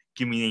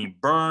give me any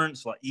burns.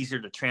 It's a lot easier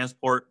to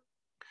transport.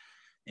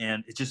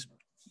 And it just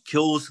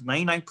kills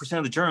 99%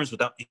 of the germs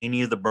without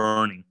any of the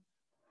burning.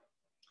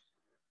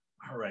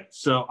 All right,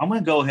 so I'm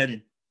gonna go ahead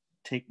and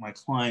take my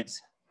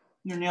client's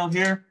fingernail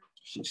here.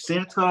 She's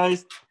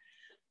sanitized.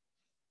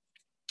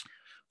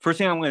 First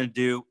thing I'm gonna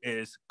do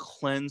is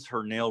cleanse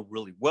her nail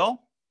really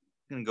well.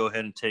 I'm gonna go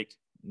ahead and take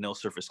nail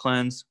surface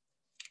cleanse.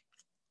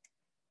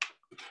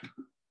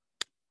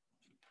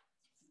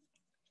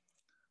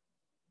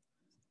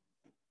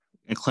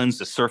 And cleanse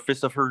the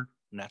surface of her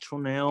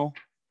natural nail.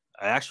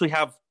 I actually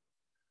have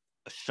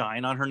a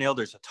shine on her nail.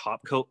 There's a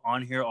top coat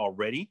on here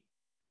already,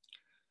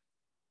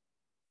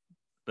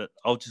 but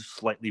I'll just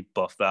slightly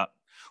buff that.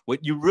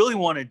 What you really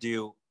want to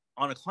do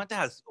on a client that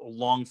has a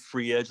long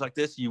free edge like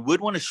this, you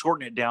would want to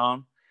shorten it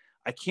down.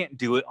 I can't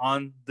do it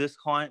on this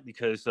client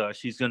because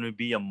she's going to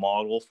be a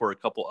model for a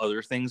couple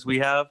other things we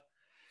have.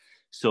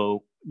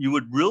 So you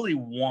would really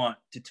want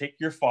to take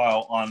your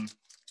file on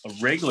a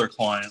regular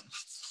client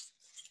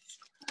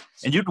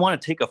and you'd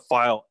want to take a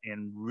file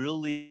and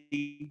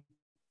really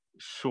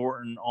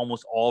shorten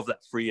almost all of that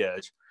free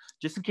edge,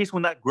 just in case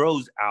when that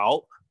grows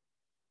out,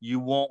 you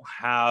won't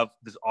have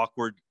this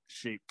awkward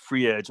shaped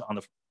free edge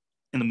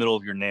in the middle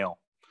of your nail.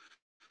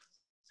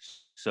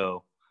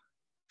 So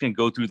you can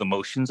go through the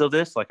motions of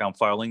this, like I'm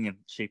filing and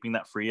shaping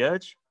that free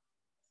edge.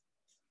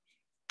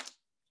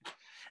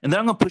 And then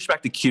I'm gonna push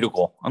back the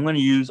cuticle. I'm gonna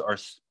use our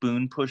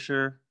spoon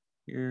pusher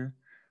here,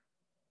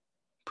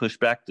 push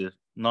back the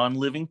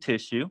non-living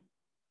tissue,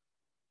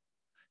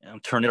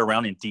 and turn it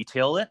around and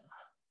detail it.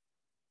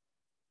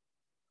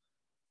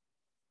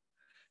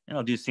 And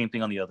I'll do the same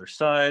thing on the other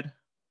side.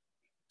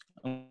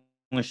 I'm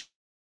going to show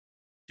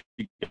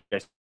you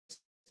guys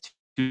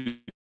two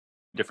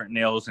different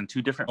nails and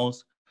two different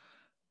nails.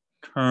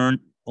 Turn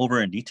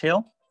over in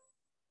detail.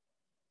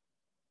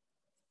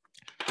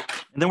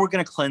 And then we're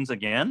going to cleanse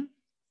again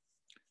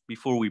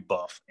before we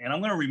buff. And I'm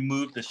going to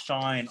remove the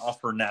shine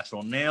off her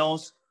natural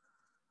nails.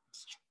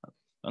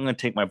 I'm going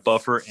to take my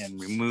buffer and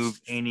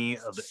remove any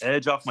of the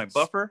edge off my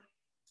buffer.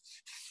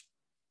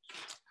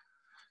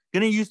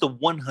 Going to use the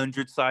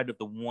 100 side of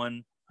the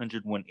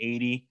 100,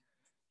 180,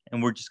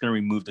 and we're just going to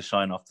remove the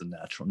shine off the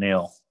natural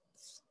nail.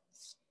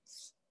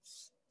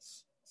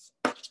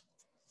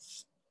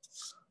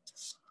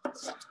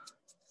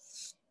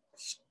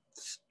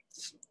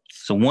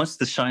 So once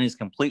the shine is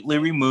completely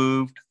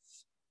removed,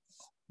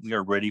 we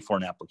are ready for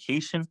an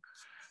application.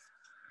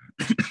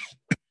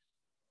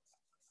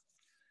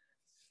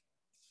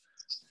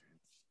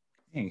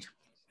 Okay.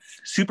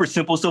 Super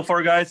simple so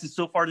far, guys.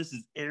 So far, this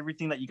is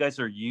everything that you guys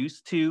are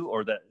used to,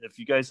 or that if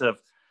you guys have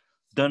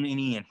done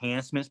any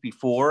enhancements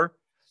before,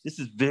 this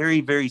is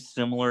very, very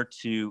similar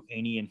to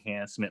any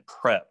enhancement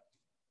prep.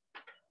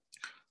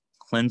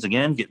 Cleanse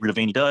again, get rid of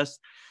any dust.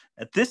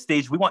 At this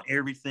stage, we want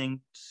everything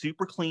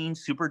super clean,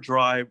 super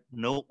dry,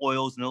 no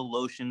oils, no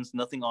lotions,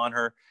 nothing on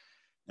her.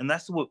 And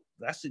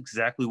that's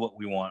exactly what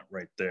we want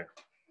right there.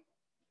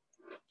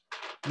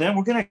 Then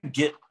we're gonna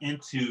get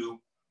into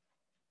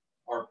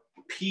our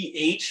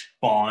pH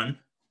bond,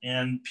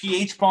 and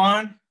pH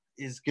bond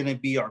is going to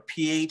be our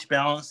pH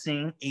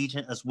balancing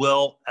agent as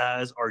well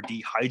as our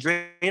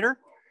dehydrator.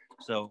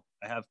 So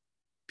I have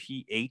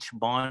pH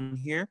bond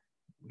here.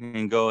 We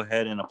can go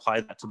ahead and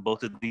apply that to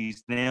both of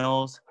these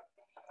nails.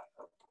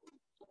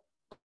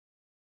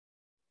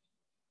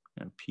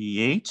 And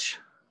pH.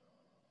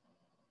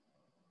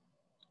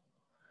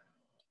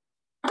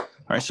 All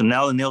right, so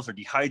now the nails are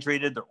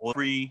dehydrated, they're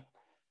oil-free.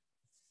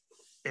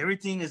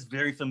 Everything is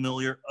very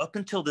familiar up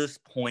until this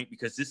point,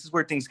 because this is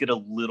where things get a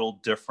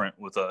little different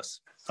with us.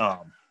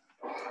 And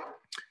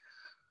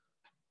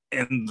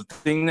the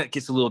thing that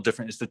gets a little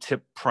different is the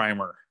tip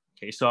primer.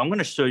 Okay, so I'm going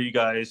to show you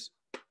guys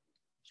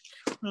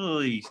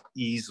really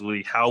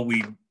easily how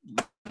we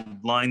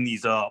line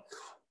these up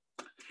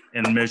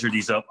and measure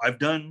these up. I've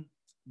done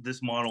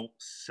this model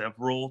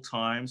several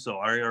times, so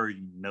I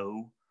already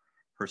know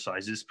her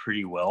sizes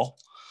pretty well.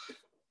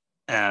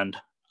 And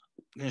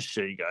I'm going to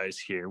show you guys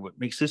here. What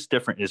makes this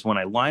different is when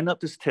I line up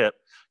this tip,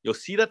 you'll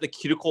see that the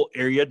cuticle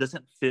area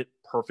doesn't fit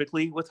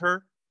perfectly with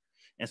her.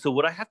 And so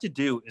what I have to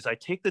do is I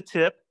take the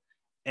tip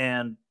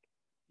and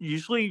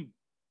usually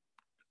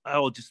I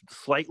will just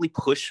slightly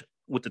push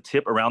with the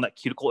tip around that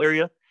cuticle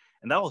area,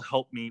 and that will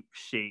help me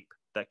shape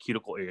that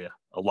cuticle area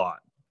a lot.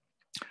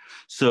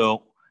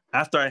 So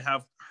after I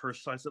have her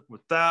size up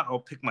with that, I'll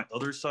pick my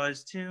other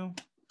size too.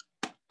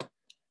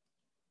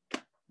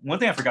 One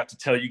thing I forgot to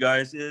tell you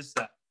guys is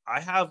that I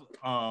have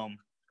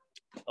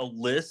a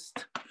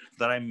list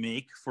that I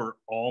make for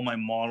all my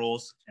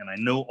models, and I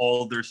know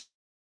all their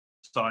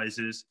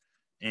sizes.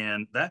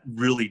 And that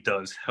really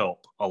does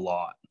help a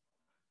lot.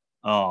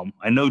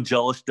 I know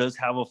Gelish does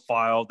have a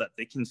file that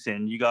they can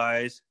send you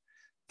guys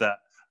that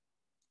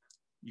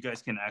you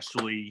guys can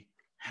actually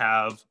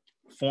have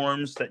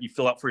forms that you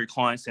fill out for your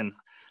clients and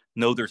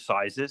know their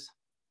sizes.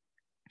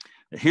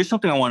 Here's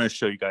something I want to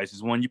show you guys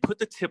is when you put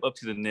the tip up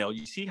to the nail,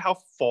 you see how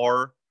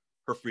far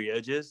her free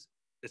edge is?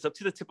 It's up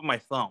to the tip of my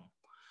thumb.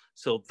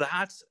 So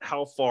that's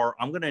how far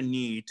I'm going to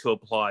need to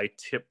apply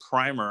tip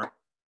primer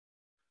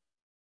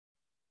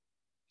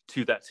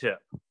to that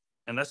tip.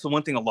 And that's the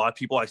one thing a lot of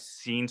people I've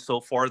seen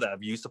so far that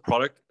have used the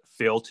product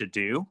fail to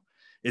do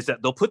is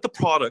that they'll put the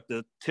product,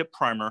 the tip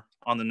primer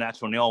on the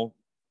natural nail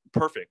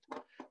perfect.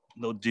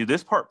 They'll do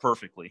this part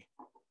perfectly.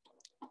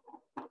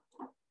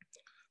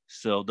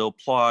 So they'll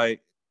apply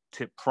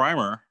tip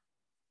primer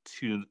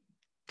to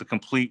the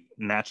complete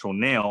natural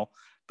nail.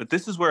 But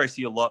this is where I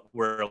see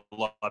where a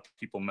lot of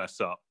people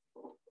mess up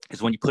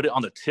is when you put it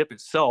on the tip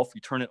itself,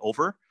 you turn it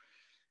over.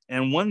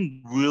 And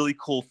one really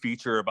cool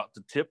feature about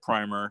the tip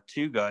primer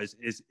too, guys,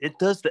 is it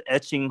does the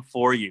etching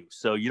for you.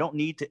 So you don't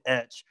need to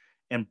etch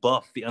and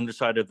buff the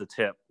underside of the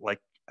tip like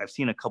I've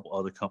seen a couple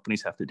other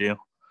companies have to do.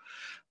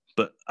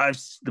 But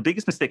the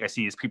biggest mistake I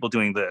see is people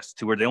doing this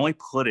to where they only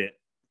put it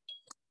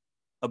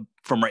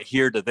from right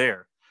here to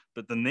there.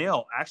 But the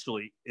nail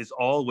actually is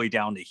all the way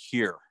down to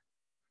here.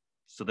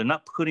 So they're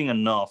not putting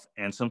enough.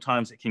 And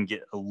sometimes it can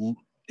get,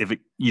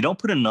 you don't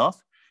put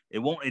enough, it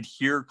won't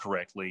adhere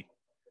correctly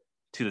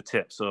to the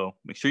tip. So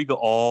make sure you go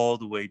all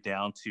the way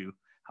down to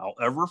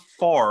however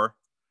far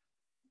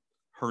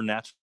her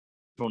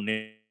natural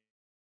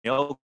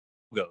nail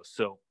goes.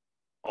 So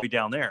all the way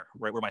down there,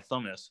 right where my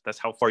thumb is, that's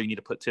how far you need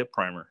to put tip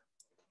primer.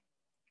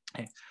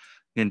 Okay.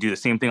 You're gonna do the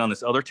same thing on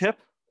this other tip.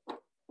 So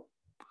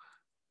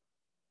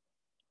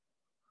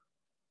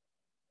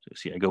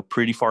see, I go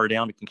pretty far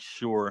down to make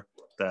sure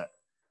that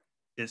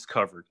it's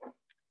covered.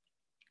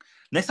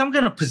 Next, I'm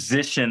gonna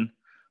position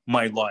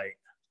my light.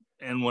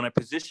 And when I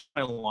position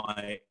my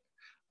light,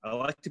 I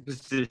like to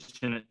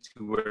position it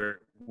to where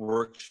it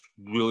works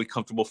really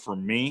comfortable for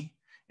me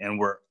and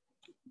where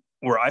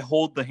I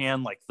hold the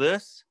hand like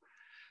this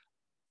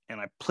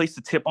and I place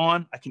the tip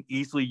on, I can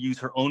easily use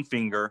her own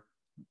finger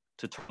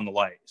to turn the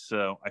light.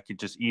 So I could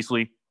just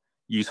easily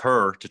use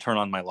her to turn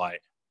on my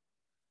light.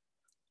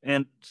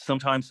 And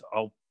sometimes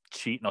I'll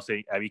cheat and I'll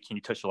say, Abby, can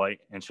you touch the light?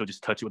 And she'll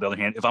just touch it with the other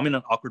hand. If I'm in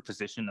an awkward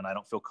position and I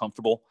don't feel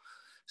comfortable,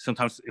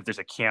 sometimes if there's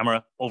a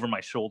camera over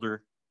my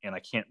shoulder and I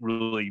can't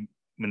really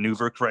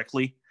maneuver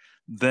correctly,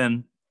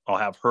 then I'll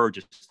have her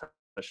just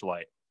touch the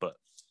light. But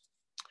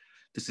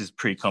this is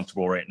pretty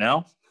comfortable right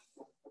now.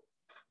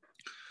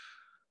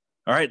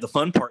 All right, the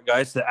fun part,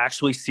 guys, to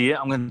actually see it,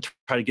 I'm going to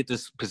try to get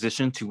this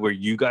position to where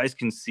you guys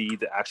can see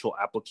the actual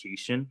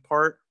application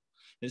part.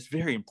 It's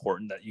very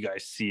important that you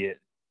guys see it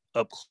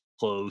up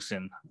close,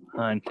 and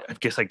I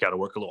guess I got to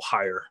work a little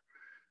higher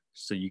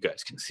so you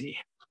guys can see.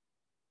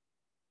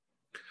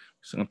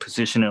 So I'm going to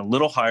position it a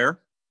little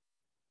higher.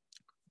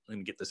 Let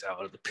me get this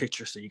out of the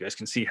picture so you guys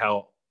can see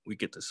how we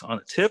get this on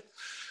the tip.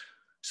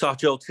 Soft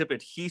gel tip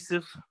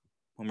adhesive,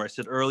 remember I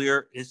said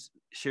earlier,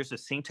 shares the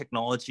same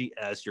technology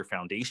as your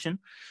foundation.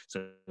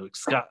 So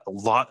it's got a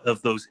lot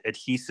of those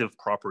adhesive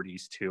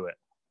properties to it.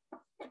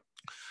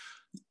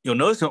 You'll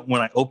notice that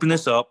when I open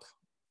this up,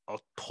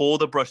 I'll pull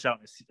the brush out.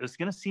 It's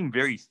going to seem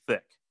very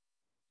thick.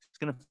 It's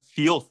going to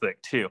feel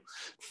thick too.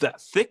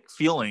 That thick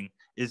feeling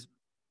is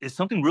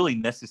something really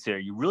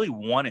necessary. You really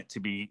want it to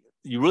be,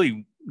 you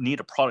really need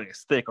a product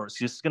that's thick, or it's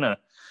just going to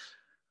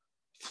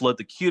flood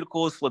the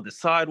cuticles, flood the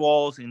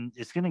sidewalls, and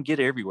it's going to get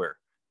everywhere.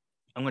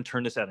 I'm going to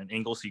turn this at an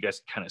angle so you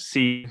guys can kind of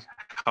see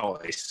how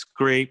I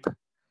scrape.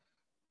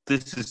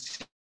 This is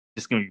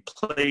just going to be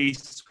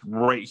placed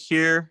right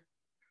here.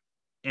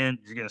 And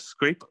you're going to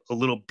scrape a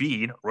little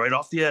bead right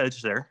off the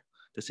edge there.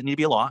 Doesn't need to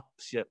be a lot.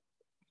 See that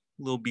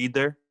little bead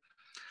there?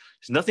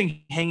 There's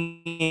nothing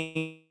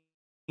hanging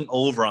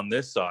over on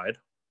this side.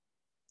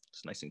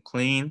 It's nice and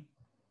clean.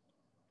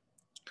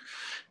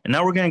 And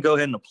now we're going to go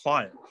ahead and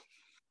apply it.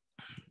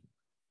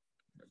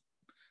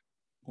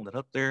 Hold it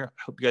up there.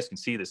 I hope you guys can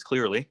see this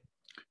clearly.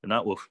 If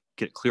not, we'll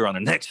get it clear on the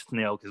next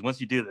nail, because once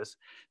you do this,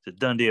 it's a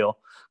done deal.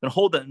 I'm going to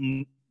hold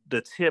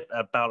the tip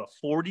at about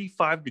a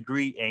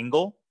 45-degree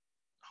angle.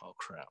 Oh,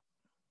 crap.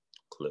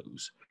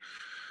 Close.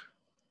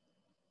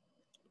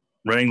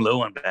 Running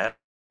low on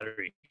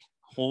battery.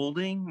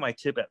 Holding my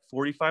tip at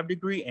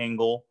 45-degree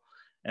angle,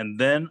 and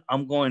then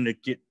I'm going to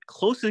get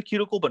close to the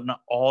cuticle, but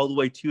not all the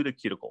way to the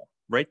cuticle.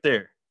 Right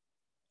there.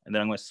 And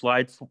then I'm going to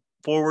slide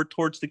forward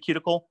towards the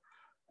cuticle.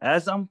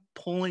 As I'm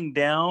pulling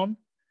down,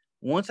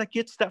 once I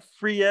get to that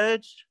free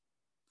edge,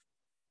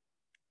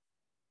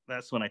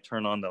 that's when I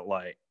turn on the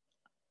light.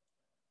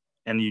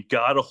 And you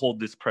got to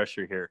hold this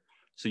pressure here.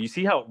 So you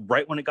see how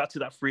right when it got to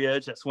that free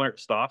edge, that's when it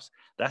stops.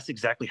 That's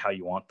exactly how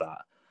you want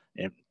that.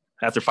 And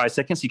after 5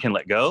 seconds, you can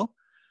let go.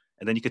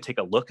 And then you could take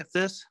a look at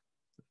this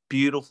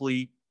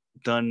beautifully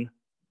done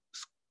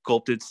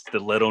sculpted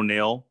stiletto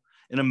nail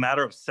in a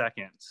matter of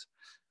seconds,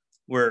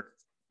 where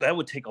that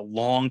would take a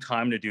long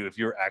time to do if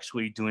you're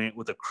actually doing it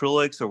with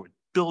acrylics or with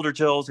builder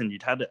gels and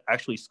you'd had to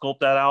actually sculpt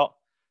that out.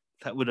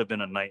 That would have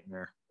been a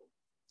nightmare.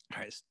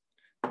 All right,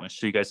 I'm going to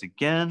show you guys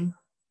again.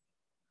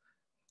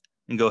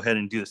 And go ahead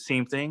and do the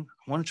same thing.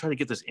 I want to try to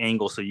get this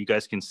angle so you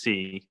guys can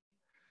see.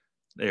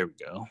 There we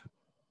go.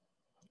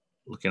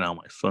 Looking on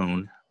my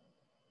phone.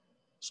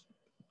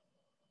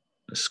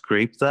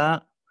 Scrape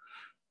that.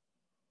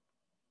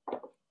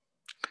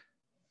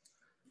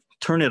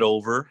 Turn it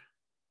over.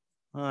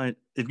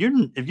 If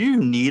you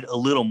need a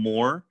little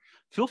more,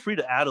 feel free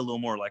to add a little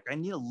more. Like I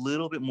need a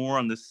little bit more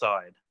on this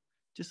side,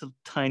 just a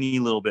tiny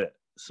little bit.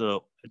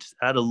 So I just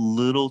add a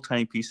little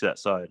tiny piece of that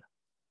side.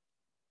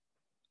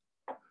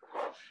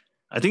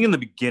 I think in the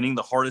beginning,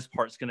 the hardest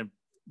part is going to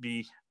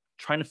be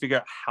trying to figure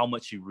out how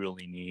much you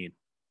really need.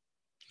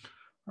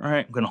 All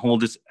right, I'm going to hold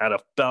this at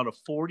about a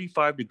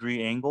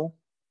 45-degree angle.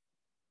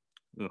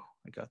 Oh,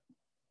 am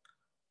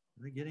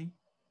I getting?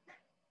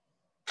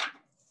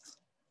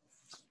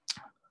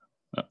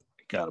 Oh, I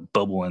got a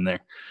bubble in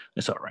there.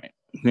 It's all right.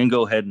 Then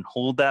go ahead and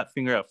hold that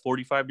finger at a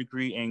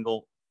 45-degree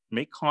angle.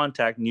 Make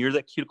contact near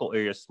that cuticle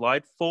area.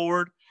 Slide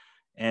forward.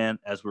 And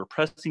as we're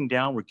pressing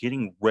down, we're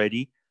getting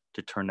ready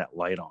to turn that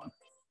light on.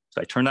 So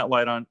I turn that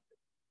light on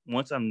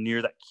once I'm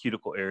near that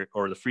cuticle area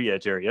or the free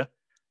edge area.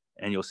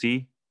 And you'll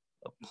see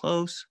up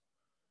close.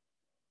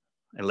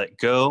 I let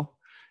go.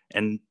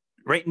 And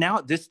right now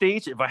at this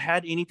stage, if I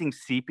had anything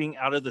seeping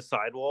out of the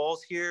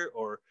sidewalls here,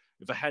 or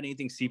if I had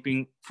anything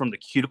seeping from the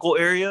cuticle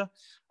area,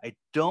 I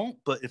don't,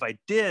 but if I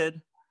did,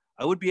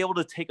 I would be able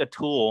to take a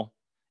tool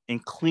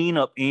and clean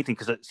up anything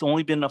because it's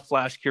only been a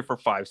flash cure for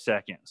 5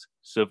 seconds.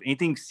 So if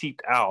anything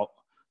seeped out,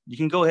 you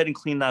can go ahead and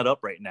clean that up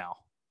right now.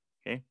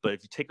 Okay, but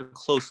if you take a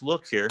close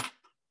look here,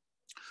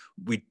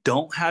 we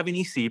don't have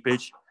any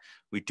seepage.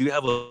 We do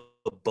have a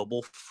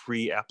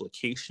bubble-free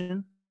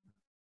application.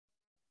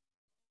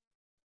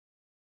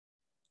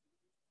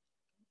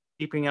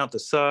 Keeping out the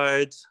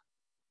sides.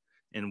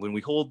 And when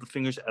we hold the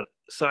fingers at a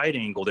side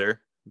angle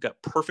there, we've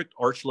got perfect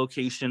arch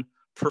location,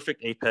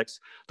 perfect apex.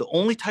 The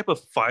only type of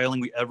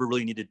filing we ever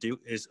really need to do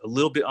is a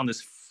little bit on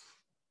this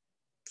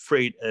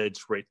frayed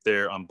edge right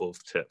there on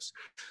both tips.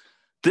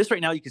 This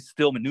right now, you can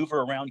still maneuver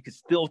around. You can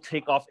still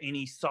take off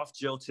any soft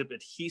gel tip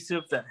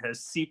adhesive that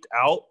has seeped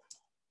out.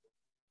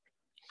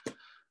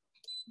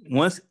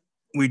 Once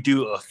we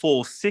do a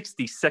full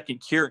 60-second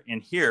cure in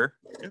here,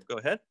 go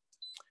ahead.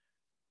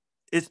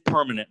 It's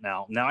permanent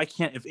now. Now I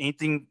can't,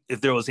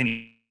 if there was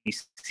any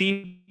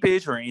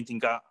seepage or anything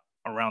got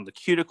around the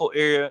cuticle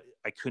area,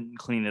 I couldn't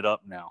clean it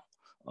up now.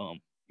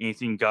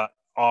 Anything got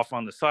off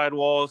on the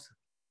sidewalls,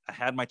 I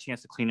had my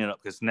chance to clean it up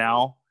because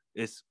now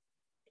it's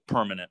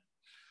permanent.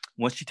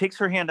 Once she takes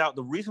her hand out,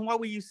 the reason why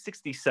we use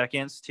 60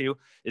 seconds too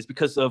is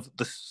because of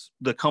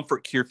the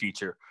comfort cure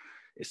feature.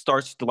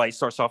 The light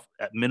starts off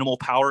at minimal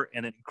power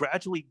and it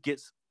gradually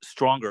gets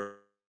stronger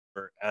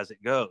as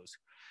it goes.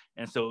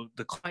 And so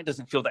the client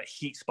doesn't feel that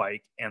heat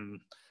spike.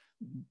 And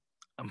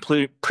I'm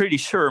pretty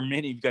sure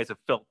many of you guys have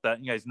felt that.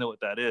 You guys know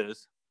what that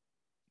is.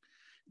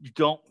 You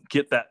don't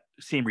get that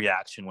same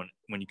reaction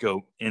when you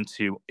go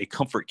into a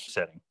comfort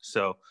setting.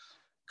 So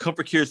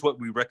comfort cure is what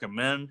we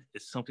recommend.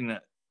 It's something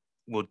that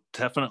will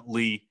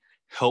definitely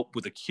help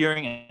with the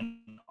curing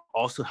and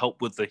also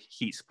help with the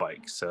heat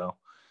spike. So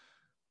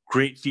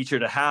great feature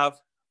to have.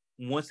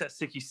 Once that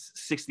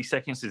 60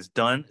 seconds is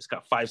done, it's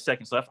got 5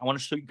 seconds left. I want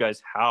to show you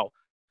guys how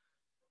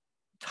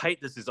tight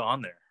this is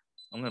on there.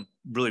 I'm going to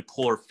really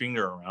pull her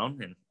finger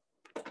around and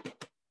you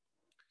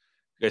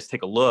guys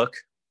take a look.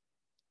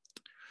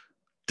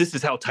 This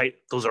is how tight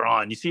those are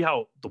on. You see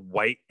how the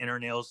white inner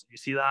nails, you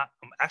see that?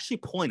 I'm actually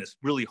pulling this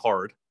really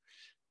hard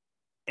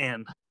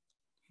and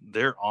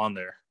they're on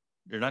there.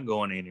 They're not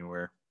going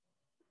anywhere.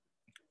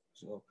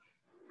 So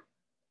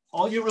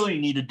all you really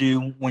need to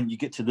do when you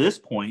get to this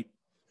point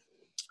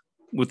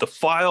with the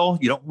file,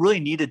 you don't really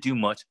need to do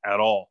much at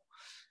all.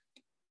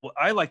 What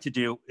I like to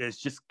do is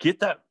just get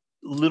that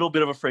little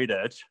bit of a frayed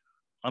edge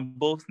on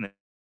both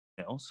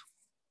nails.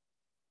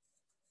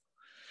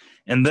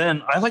 And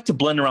then I like to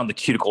blend around the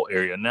cuticle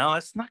area. Now,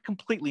 that's not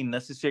completely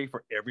necessary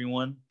for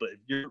everyone, but if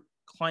your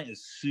client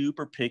is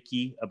super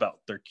picky about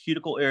their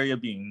cuticle area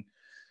being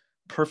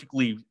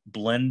perfectly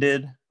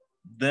blended,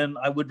 then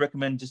I would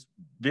recommend just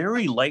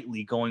very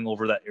lightly going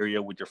over that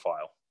area with your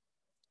file.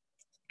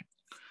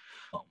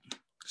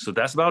 So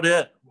that's about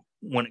it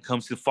when it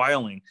comes to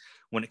filing.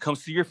 When it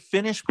comes to your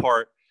finish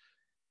part,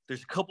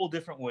 there's a couple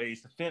different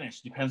ways to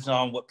finish. Depends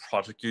on what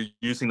project you're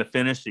using to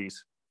finish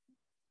these.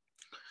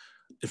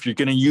 If you're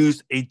going to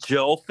use a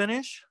gel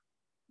finish,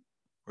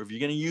 or if you're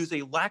going to use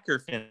a lacquer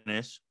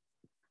finish,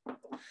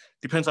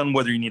 depends on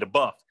whether you need a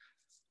buff.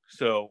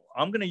 So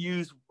I'm going to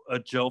use a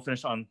gel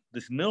finish on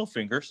this middle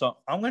finger. So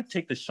I'm going to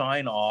take the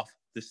shine off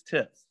this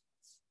tip.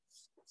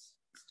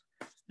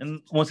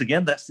 And once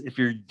again, that's if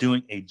you're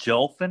doing a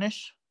gel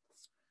finish.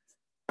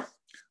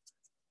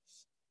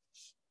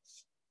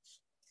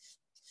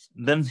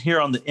 Then here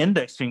on the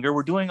index finger,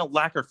 we're doing a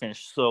lacquer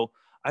finish. So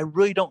I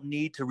really don't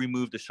need to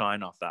remove the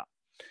shine off that.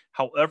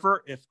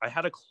 However, if I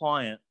had a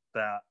client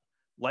that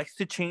likes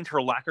to change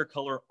her lacquer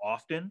color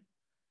often,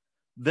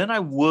 then I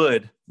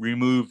would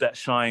remove that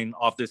shine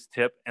off this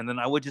tip. And then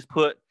I would just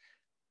put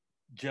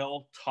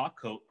gel top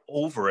coat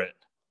over it.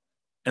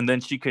 And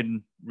then she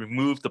can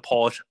remove the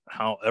polish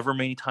however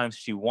many times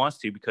she wants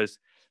to, because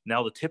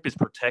now the tip is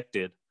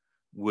protected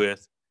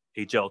with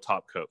a gel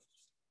top coat.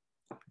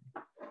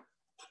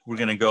 We're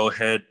going to go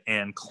ahead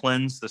and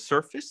cleanse the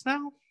surface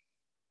now.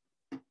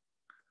 I've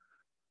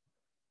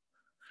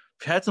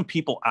had some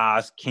people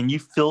ask, can you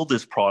fill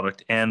this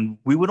product? And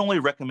we would only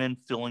recommend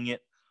filling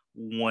it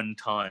one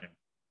time.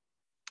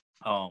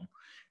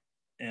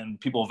 And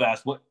people have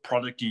asked, what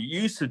product do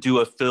you use to do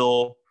a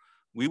fill?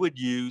 We would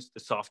use the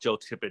soft gel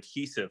tip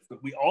adhesive,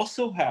 but we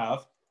also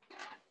have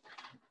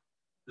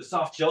the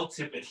soft gel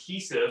tip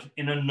adhesive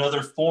in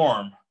another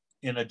form,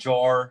 in a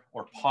jar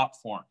or pot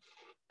form.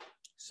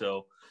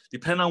 So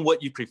depending on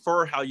what you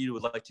prefer, how you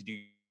would like to do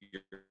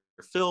your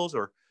fills,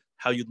 or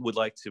how you would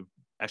like to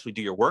actually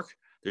do your work,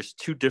 there's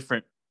two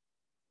different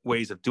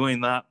ways of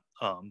doing that.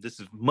 This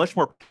is much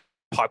more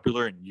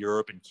popular in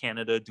Europe and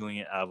Canada, doing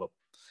it out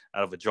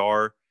of a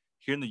jar.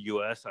 Here in the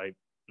US, I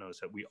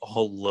notice that we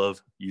all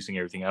love using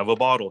everything out of a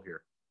bottle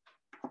here.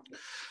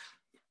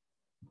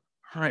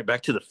 All right,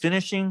 back to the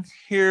finishing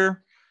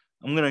here.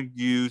 I'm gonna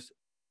use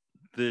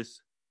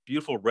this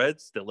beautiful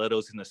red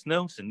Stilettos in the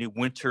Snow. It's a new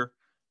winter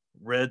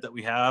red that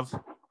we have.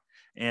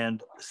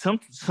 And some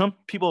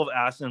people have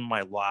asked in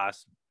my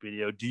last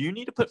video, do you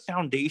need to put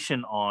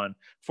foundation on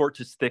for it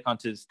to stick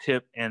onto this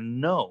tip? And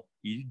no,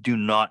 you do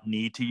not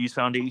need to use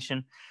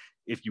foundation.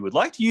 If you would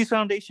like to use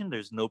foundation,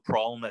 there's no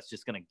problem. That's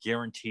just going to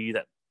guarantee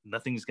that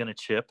nothing's going to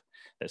chip.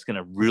 That's going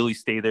to really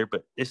stay there,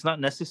 but it's not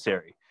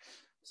necessary.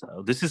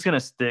 So this is going to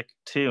stick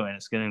too, and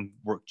it's going to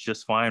work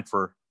just fine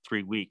for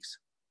 3 weeks.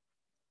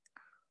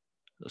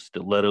 The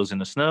Stilettos in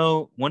the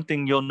Snow. One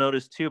thing you'll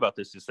notice too about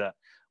this is that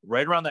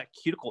right around that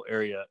cuticle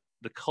area,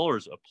 the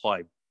colors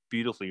apply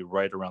beautifully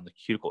right around the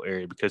cuticle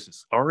area, because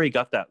it's already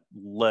got that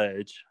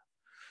ledge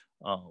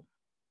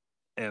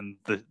and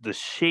the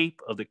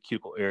shape of the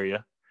cuticle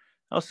area.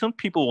 Now, some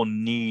people will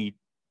need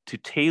to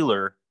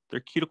tailor their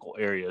cuticle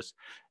areas.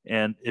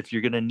 And if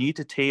you're going to need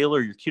to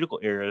tailor your cuticle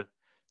area,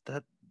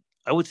 that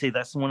I would say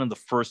that's one of the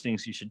first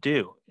things you should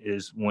do,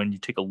 is when you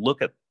take a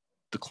look at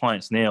the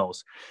client's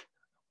nails,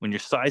 when you're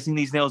sizing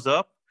these nails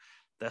up,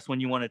 that's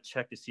when you want to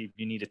check to see if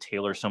you need to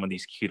tailor some of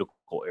these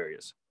cuticle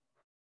areas.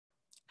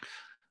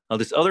 Now,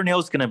 this other nail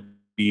is going to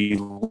be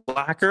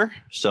lacquer.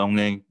 So I'm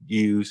going to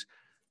use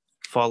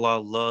Fa La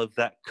Love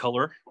That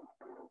Color,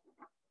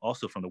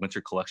 also from the winter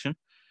collection.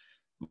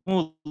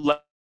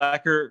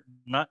 Lacquer,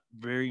 not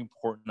very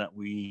important that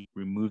we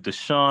remove the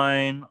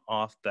shine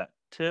off that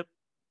tip.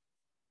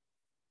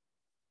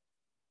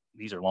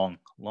 These are long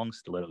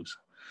stilettos.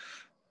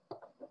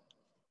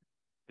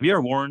 Have you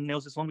ever worn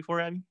nails this long before,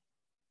 Abby?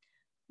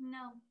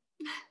 No.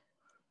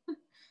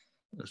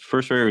 It's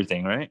first for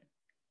everything, right?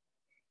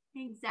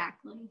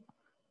 Exactly.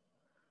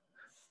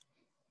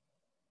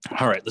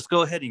 All right, let's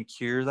go ahead and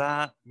cure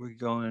that. We're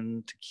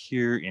going to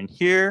cure in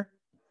here.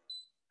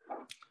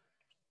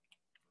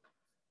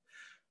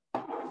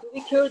 Do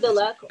we cure the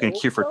lac also? We're going to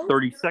cure for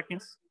 30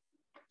 seconds.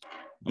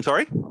 I'm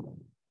sorry?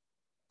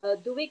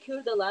 Do we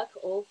cure the lac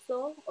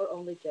also, or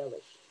only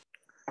gelish?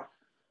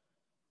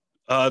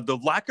 The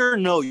lacquer,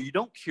 no, you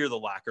don't cure the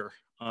lacquer.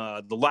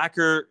 The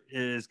lacquer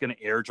is going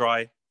to air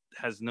dry.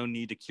 Has no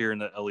need to cure in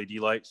the LED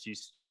light.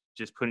 She's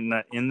just putting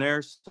that in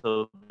there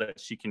so that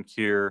she can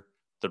cure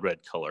the red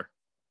color.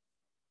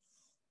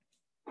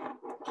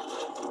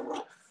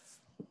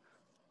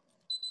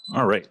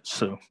 All right,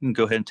 so you can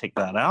go ahead and take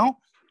that out.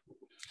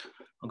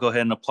 I'll go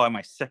ahead and apply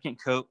my second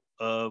coat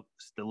of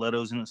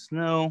Stilettos in the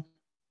Snow.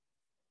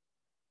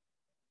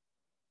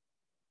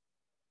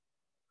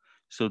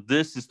 So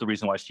this is the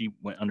reason why she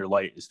went under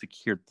light, is to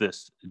cure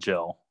this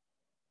gel.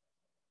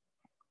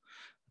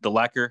 The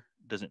lacquer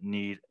doesn't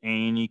need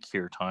any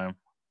cure time.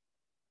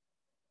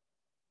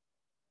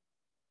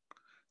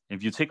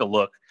 If you take a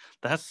look,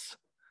 that's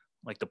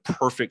like the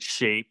perfect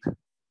shape,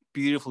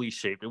 beautifully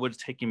shaped. It would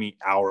have taken me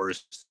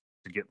hours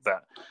to get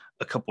that,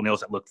 a couple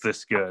nails that look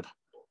this good.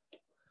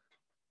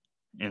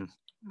 And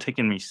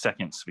taking me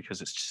seconds,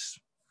 because it's just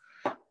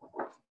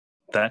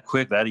that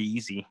quick, that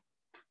easy.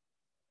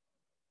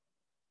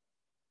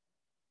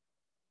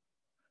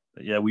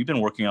 But yeah, we've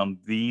been working on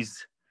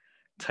these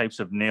types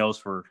of nails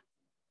for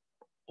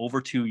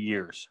over 2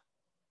 years.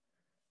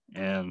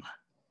 And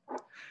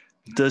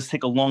it does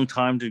take a long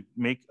time to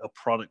make a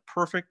product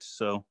perfect.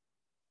 So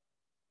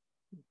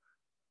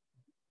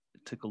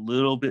it took a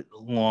little bit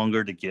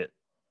longer to get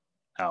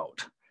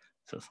out.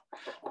 So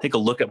take a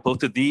look at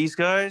both of these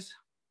guys.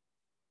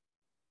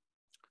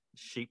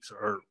 Shapes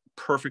are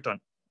perfect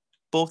on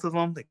both of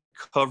them. They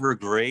cover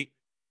great.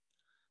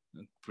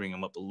 I'll bring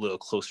them up a little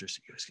closer so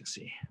you guys can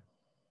see.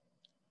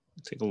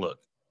 Take a look.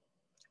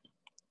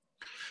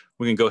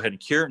 We can go ahead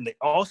and cure. And they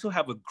also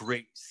have a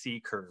great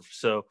C curve.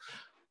 So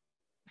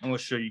I'm going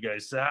to show you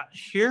guys that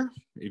here.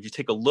 If you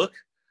take a look,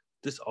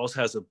 this also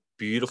has a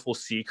beautiful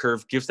C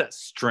curve, gives that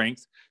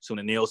strength. So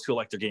when the nails feel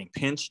like they're getting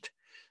pinched,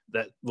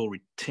 that will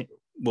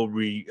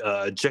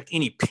reject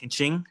any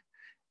pinching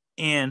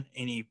and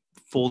any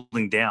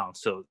folding down.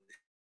 So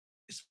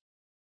it's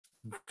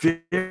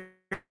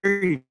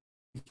very,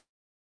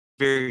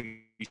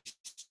 very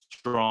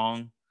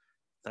strong.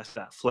 That's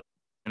that flex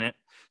in it.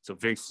 So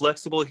very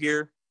flexible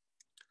here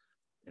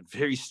and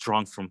very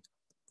strong from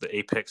the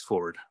apex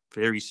forward.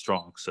 Very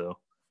strong. So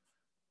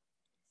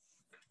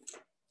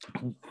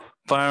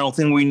final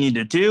thing we need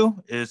to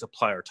do is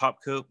apply our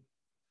top coat.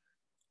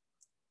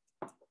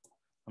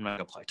 I'm not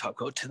gonna apply top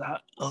coat to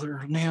that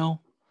other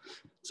nail.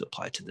 So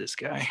apply it to this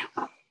guy.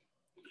 I'm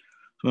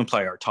gonna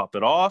apply our top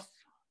it off.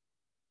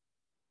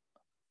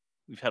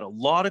 We've had a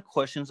lot of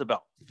questions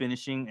about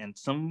finishing, and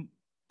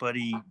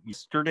somebody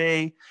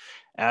yesterday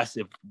asked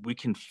if we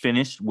can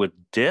finish with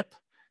dip.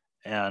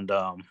 And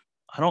I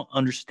don't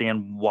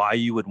understand why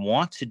you would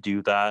want to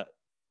do that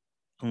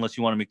unless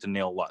you want to make the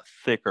nail a lot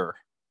thicker.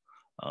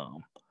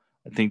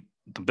 I think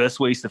the best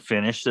ways to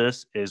finish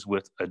this is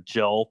with a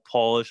gel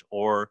polish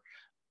or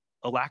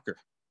a lacquer.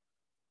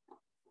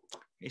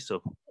 Okay,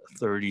 so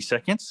 30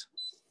 seconds.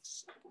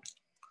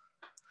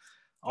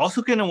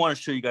 Also gonna want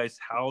to show you guys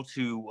how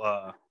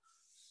to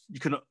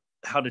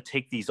how to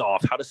take these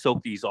off, how to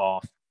soak these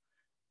off,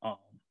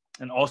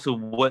 and also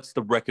what's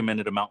the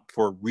recommended amount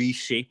for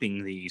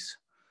reshaping these.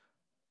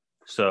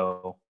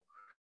 So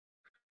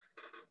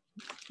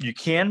you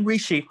can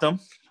reshape them.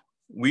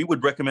 We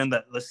would recommend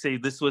that, let's say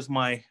this was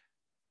my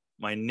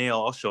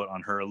nail, I'll show it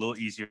on her, a little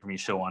easier for me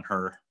to show on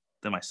her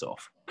than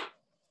myself.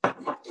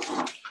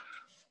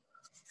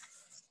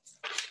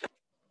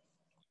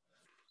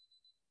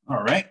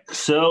 All right,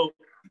 so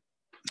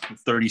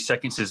 30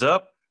 seconds is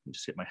up.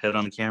 Just hit my head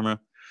on the camera.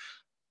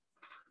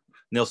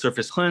 Nail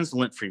surface cleanse,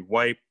 lint-free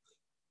wipe.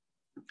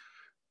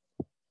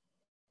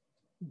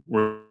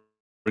 We're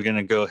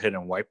gonna go ahead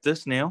and wipe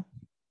this nail.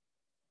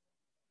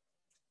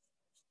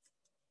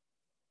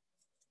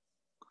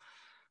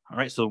 All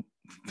right, so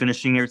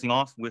finishing everything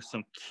off with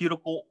some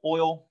cuticle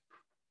oil.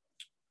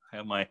 I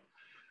have my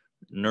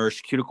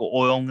Nourish cuticle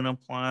oil I'm gonna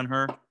apply on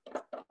her.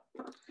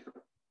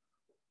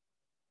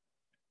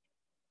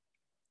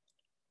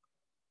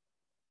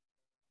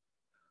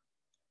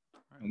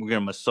 We're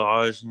gonna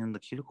massage in the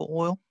cuticle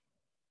oil.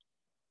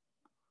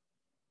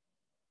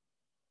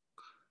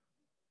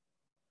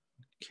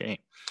 Okay.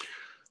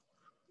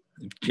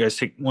 If you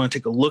guys want to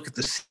take a look at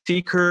the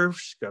C curve,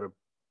 she's got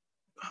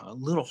a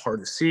little hard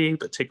to see,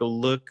 but take a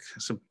look.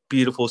 It's a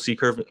beautiful C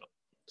curve.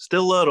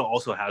 Stiletto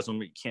also has them,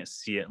 but you can't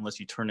see it unless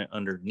you turn it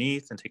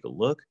underneath and take a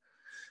look.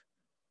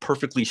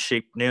 Perfectly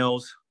shaped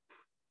nails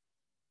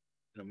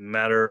in a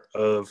matter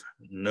of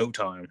no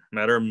time,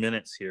 matter of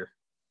minutes here.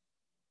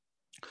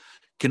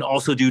 Can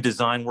also do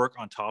design work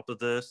on top of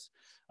this.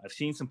 I've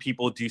seen some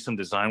people do some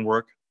design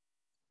work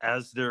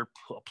as they're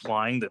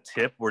applying the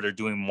tip, where they're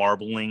doing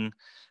marbling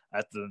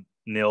at the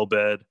nail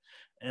bed.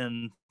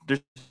 And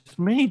there's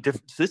many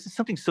different, this is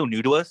something so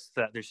new to us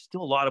that there's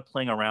still a lot of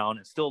playing around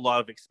and still a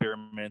lot of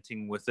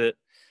experimenting with it.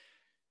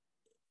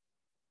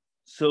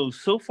 So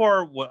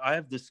far what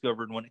I've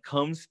discovered, when it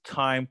comes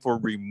time for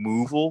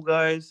removal,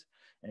 guys,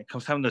 and it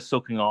comes time to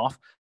soaking off,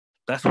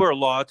 that's where a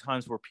lot of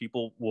times where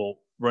people will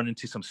run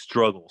into some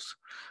struggles.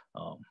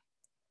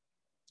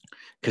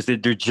 Because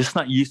they're just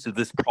not used to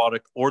this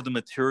product or the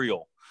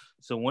material.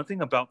 So one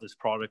thing about this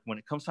product, when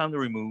it comes time to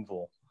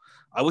removal,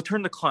 I would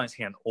turn the client's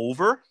hand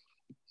over.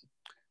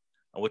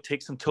 I would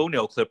take some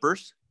toenail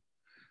clippers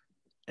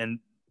and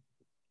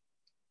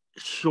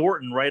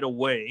shorten right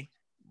away,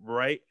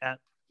 right at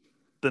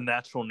the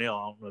natural nail.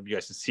 I don't know if you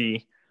guys can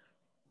see.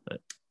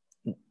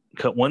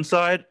 Cut one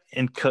side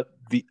and cut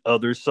the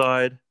other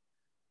side,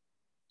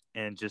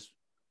 and just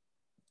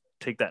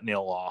take that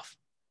nail off.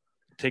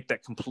 Take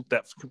that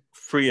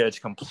free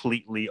edge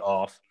completely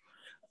off.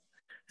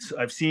 So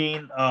I've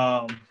seen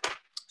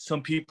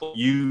some people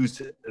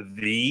use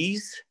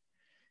these,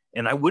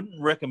 and I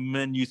wouldn't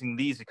recommend using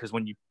these because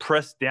when you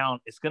press down,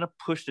 it's going to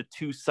push the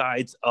two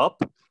sides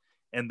up,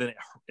 and then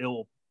it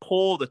will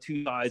pull the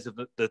two sides of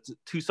the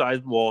two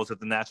side walls of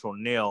the natural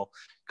nail,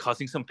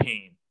 causing some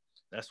pain.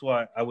 That's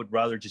why I would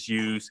rather just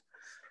use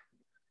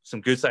some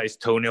good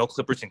sized toenail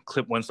clippers and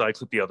clip one side,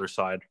 clip the other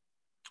side.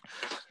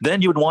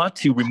 Then you would want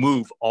to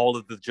remove all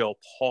of the gel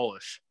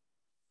polish.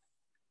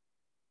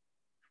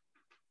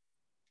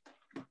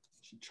 I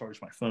should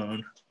charge my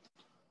phone.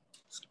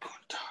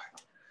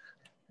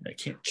 I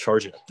can't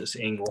charge it at this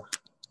angle.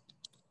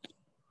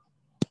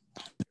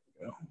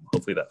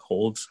 Hopefully that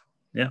holds.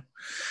 Yeah.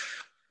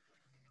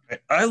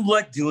 I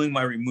like doing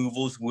my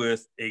removals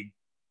with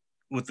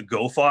the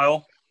Go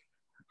file.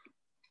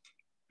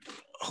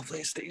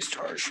 Hopefully it stays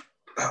charged.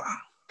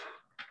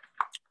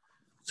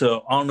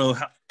 So I don't know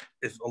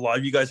if a lot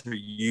of you guys are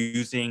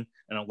using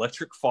an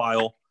electric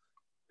file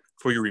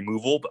for your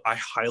removal, but I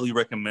highly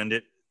recommend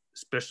it,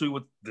 especially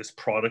with this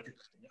product.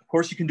 Of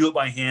course, you can do it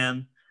by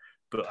hand,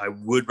 but I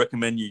would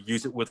recommend you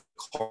use it with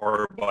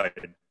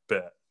carbide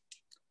bed.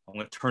 I'm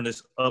going to turn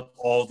this up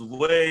all the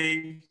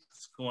way.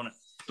 It's going at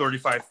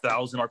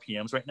 35,000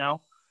 RPMs right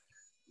now.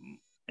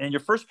 And your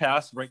first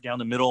pass right down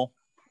the middle,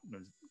 I'm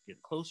going to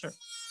get closer.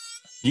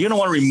 You're going to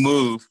want to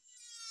remove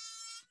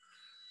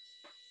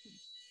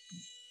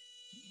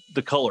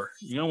the color.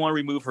 You're going to want to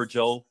remove her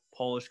gel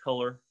polish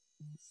color.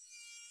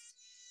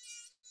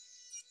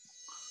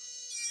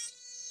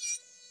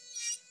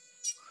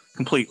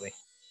 completely.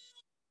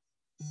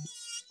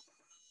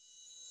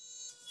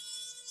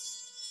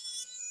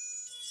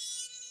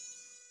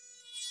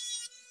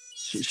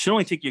 It should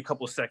only take you a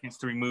couple of seconds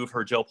to remove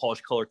her gel polish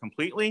color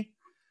completely.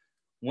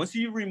 Once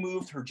you've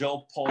removed her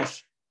gel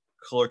polish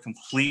color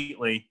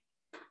completely,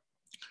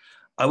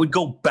 I would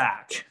go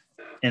back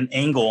and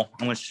angle.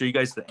 I'm going to show you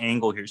guys the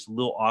angle here. It's a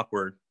little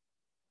awkward.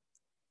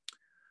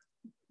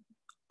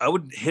 I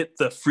would hit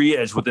the free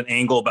edge with an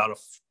angle about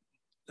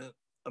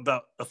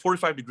a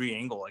 45-degree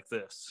angle like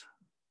this.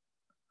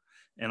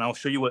 And I'll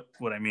show you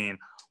what I mean. I'm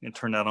going to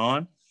turn that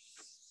on.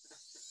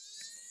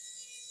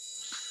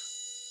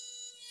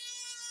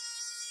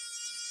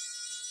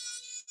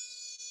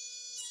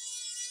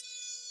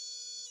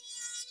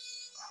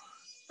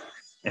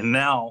 And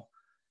now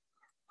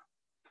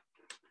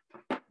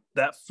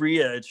that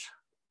free edge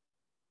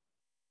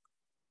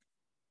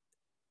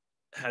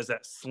has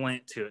that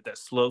slant to it, that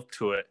slope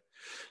to it.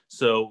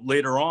 So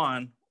later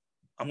on,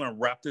 I'm going to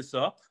wrap this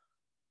up.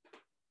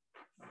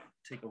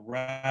 Take a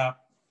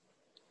wrap.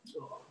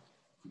 Oh,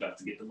 forgot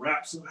to get the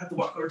wrap, so I have to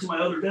walk over to my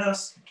other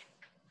desk.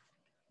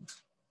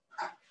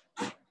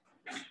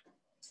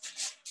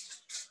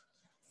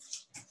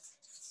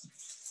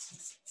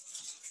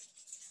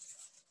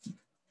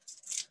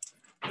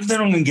 And then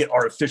I'm going to get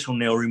artificial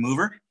nail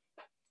remover.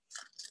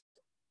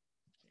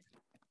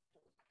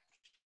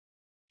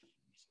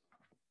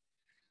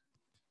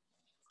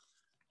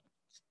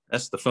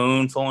 That's the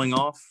phone falling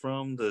off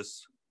from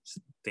this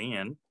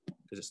stand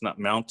because it's not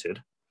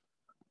mounted.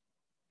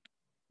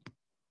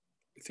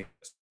 I think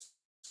that's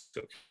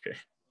okay.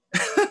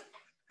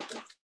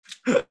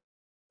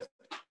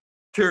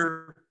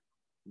 Your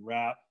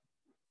wrap,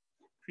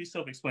 pretty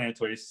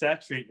self-explanatory.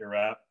 Saturate your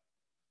wrap.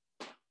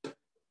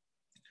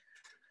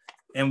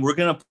 And we're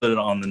going to put it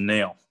on the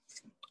nail.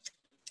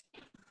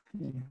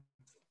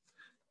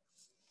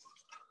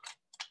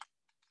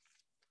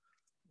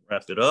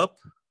 Wrap it up.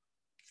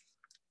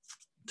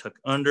 Tuck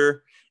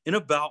under. In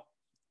about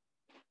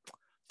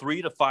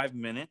 3 to 5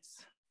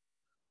 minutes,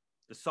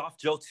 the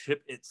soft gel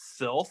tip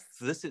itself,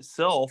 this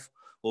itself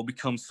will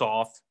become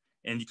soft,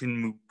 and you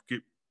can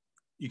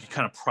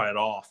kind of pry it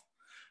off.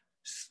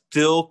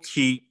 Still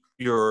keep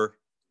your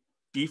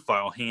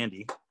e-file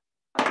handy.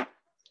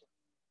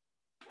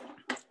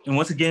 And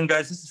once again,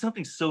 guys, this is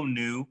something so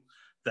new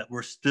that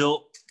we're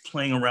still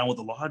playing around with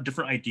a lot of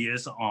different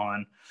ideas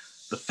on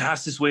the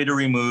fastest way to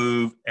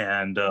remove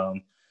and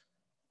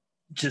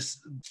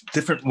just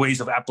different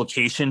ways of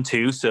application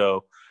too.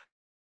 So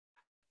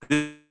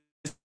this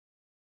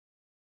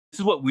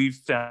is what we've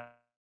found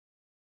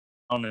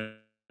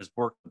has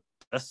worked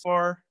thus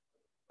far,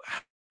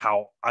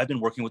 how I've been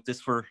working with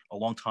this for a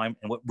long time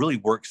and what really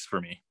works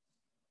for me.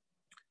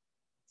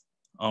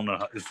 I don't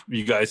know if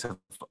you guys have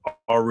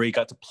already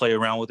got to play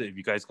around with it. If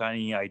you guys got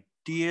any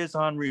ideas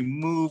on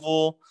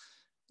removal,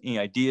 any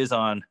ideas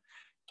on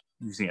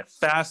using it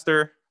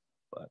faster,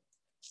 but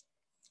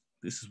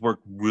this has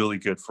worked really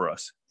good for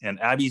us. And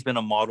Abby's been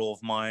a model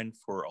of mine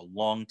for a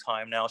long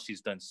time now.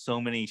 She's done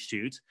so many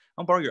shoots.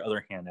 I'll borrow your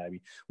other hand,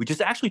 Abby. We just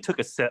actually took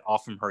a set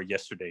off from her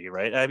yesterday,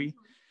 right, Abby?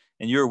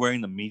 And you were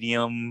wearing the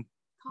medium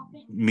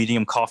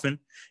coffin.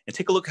 And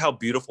take a look how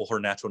beautiful her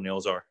natural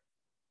nails are.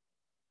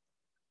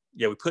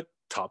 Yeah, we put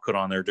top coat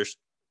on there.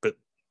 But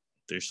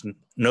there's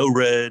no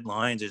red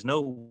lines. There's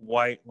no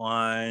white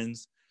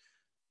lines.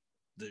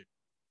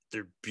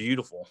 They're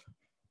beautiful.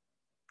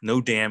 No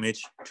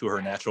damage to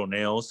her natural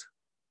nails.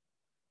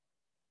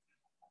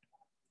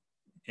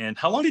 And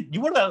how long did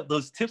you wore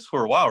those tips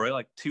for a while, right?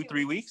 Like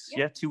 2-3 weeks?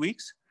 Yeah, 2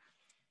 weeks.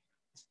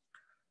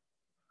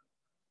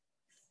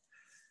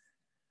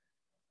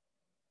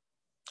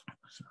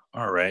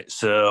 All right,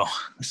 so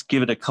let's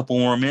give it a couple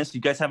more minutes.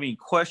 You guys have any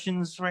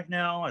questions right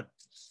now?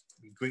 It's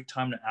a great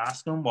time to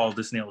ask them while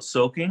this nail is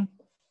soaking.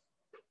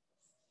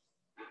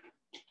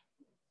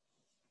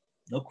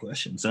 No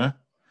questions, huh?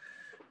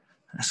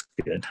 That's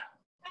good.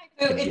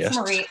 So it's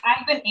Marie.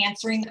 I've been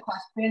answering the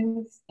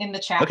questions in the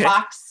chat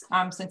box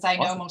since I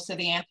know most of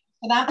the answers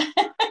to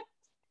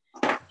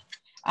them.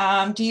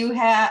 Do you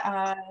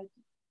have,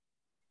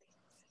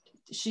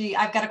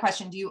 I've got a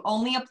question. Do you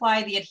only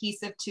apply the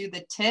adhesive to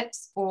the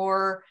tips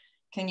or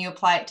can you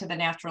apply it to the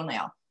natural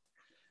nail?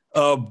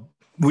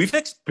 We've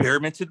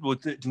experimented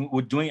with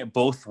doing it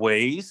both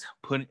ways.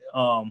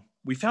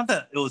 We found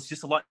that it was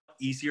just a lot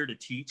easier to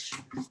teach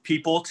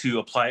people to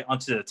apply it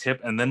onto the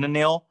tip and then the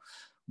nail.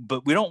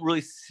 But we don't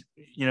really,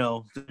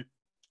 I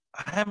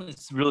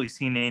haven't really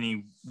seen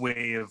any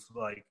way of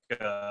like,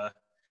 if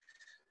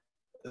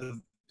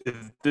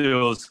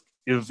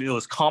it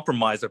was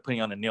compromised by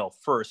putting on a nail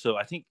first. So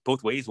I think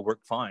both ways will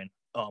work fine.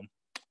 The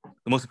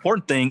most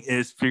important thing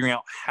is figuring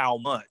out how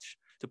much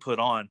to put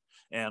on.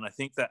 And I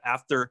think that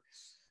after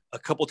a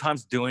couple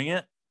times doing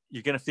it,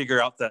 you're going to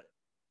figure out that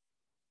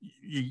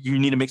you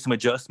need to make some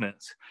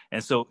adjustments.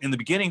 And so in the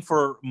beginning,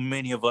 for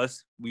many of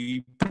us,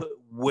 we put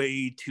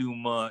way too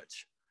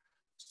much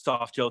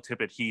soft gel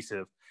tip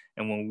adhesive.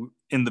 And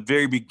in the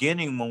very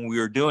beginning, when we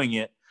were doing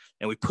it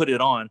and we put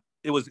it on,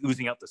 it was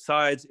oozing out the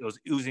sides. It was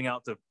oozing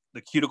out the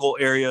cuticle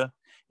area.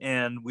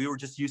 and we were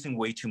just using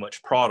way too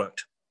much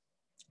product.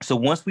 So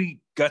once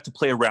we got to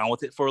play around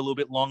with it for a little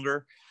bit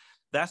longer,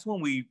 that's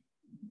when we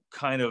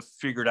kind of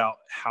figured out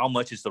how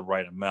much is the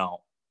right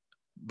amount.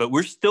 But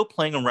we're still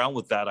playing around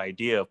with that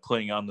idea of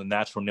putting on the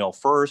natural nail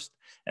first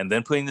and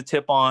then putting the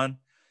tip on,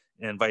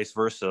 and vice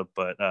versa.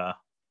 But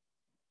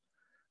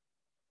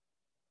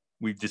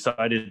we've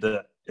decided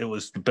that it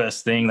was the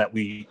best thing that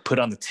we put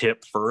on the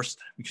tip first,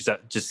 because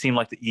that just seemed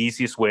like the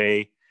easiest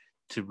way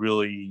to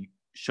really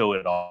show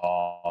it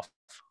off.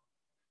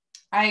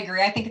 I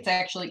agree. I think it's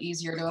actually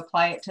easier to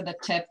apply it to the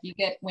tip. You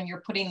get, when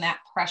you're putting that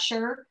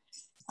pressure,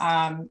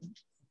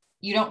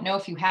 you don't know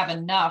if you have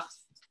enough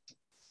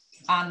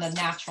on the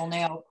natural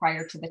nail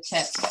prior to the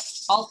tip.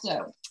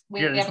 Also,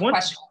 we have a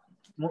question.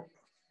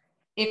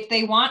 If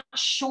they want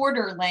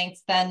shorter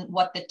lengths than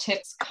what the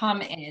tips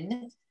come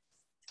in,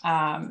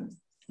 can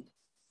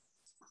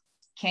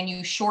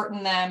you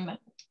shorten them?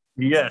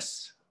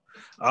 Yes.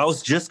 I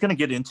was just going to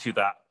get into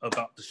that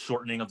about the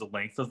shortening of the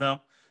length of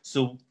them.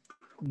 So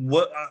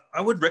what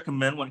I would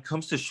recommend when it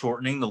comes to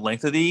shortening the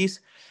length of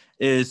these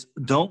is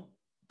don't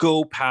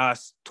go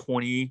past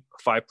 25%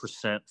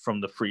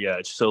 from the free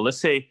edge. So let's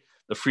say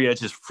the free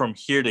edge is from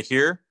here to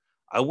here.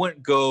 I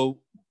wouldn't go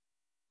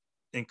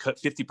and cut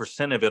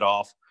 50% of it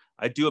off.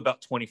 I do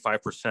about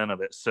 25%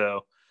 of it.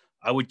 So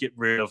I would get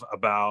rid of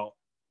about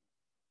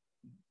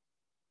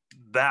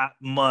that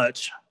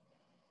much.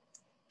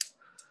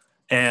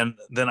 And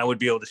then I would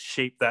be able to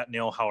shape that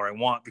nail however I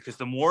want, because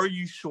the more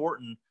you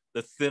shorten,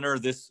 the thinner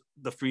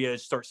the free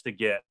edge starts to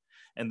get.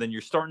 And then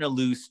you're starting to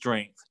lose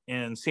strength.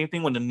 And same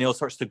thing when the nail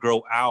starts to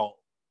grow out,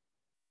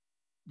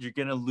 you're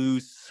going to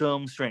lose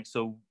some strength.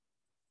 So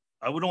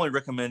I would only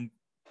recommend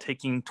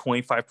taking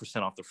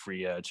 25% off the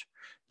free edge.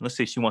 Let's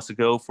say she wants to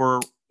go for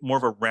more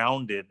of a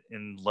rounded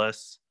and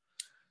less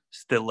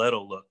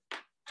stiletto look.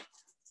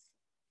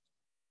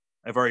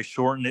 I've already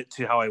shortened it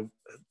to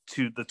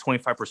the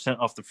 25%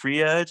 off the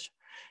free edge.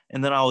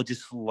 And then I'll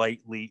just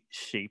lightly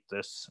shape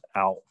this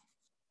out.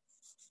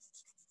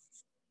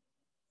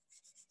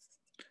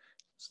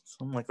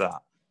 Something like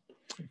that.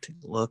 Take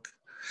a look.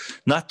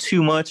 Not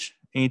too much.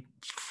 Any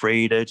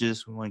frayed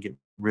edges, we want to get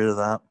rid of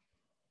that.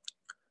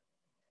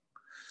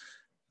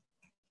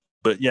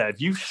 But yeah,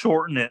 if you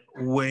shorten it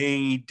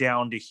way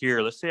down to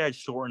here, let's say I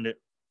shortened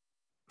it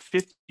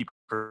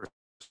 50%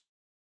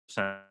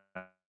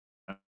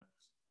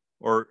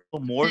 or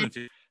more than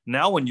 50%.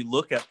 Now when you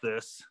look at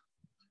this,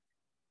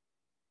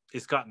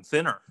 it's gotten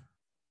thinner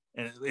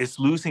and it's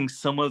losing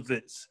some of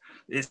its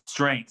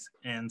strength.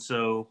 And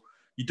so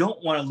you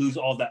don't want to lose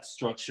all that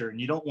structure, and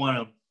you don't want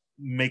to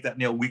make that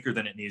nail weaker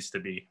than it needs to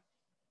be.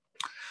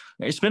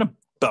 It's been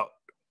about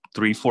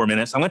 3-4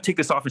 minutes. I'm going to take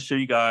this off and show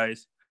you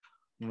guys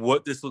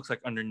what this looks like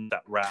underneath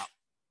that wrap,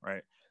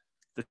 right?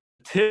 The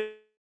tip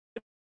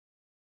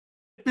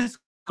is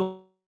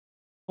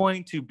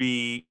going to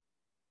be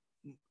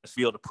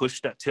able to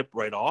push that tip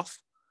right off,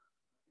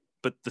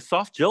 but the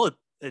soft gel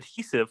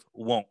adhesive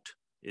won't.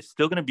 It's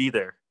still going to be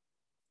there.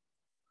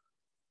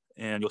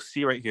 And you'll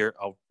see right here,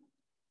 I'll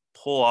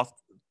pull off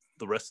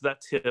the rest of that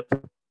tip,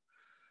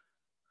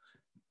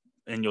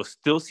 and you'll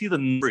still see the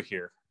number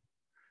here.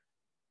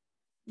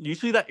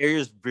 Usually that area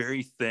is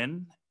very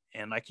thin,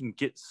 and I can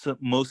get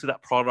most of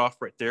that product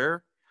off right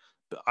there.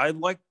 But I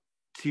like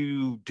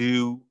to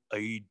do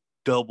a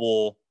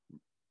double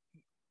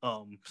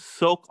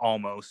soak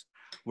almost,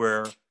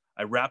 where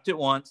I wrapped it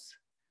once,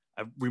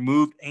 I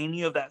removed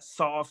any of that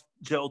soft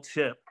gel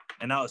tip,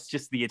 and now it's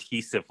just the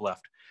adhesive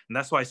left. And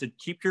that's why I said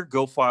keep your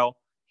Go file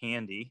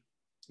handy,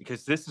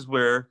 because this is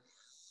where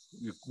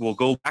we'll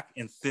go back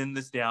and thin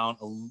this down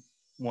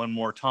one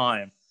more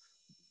time.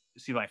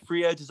 See, my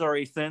free edge is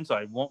already thin, so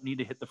I won't need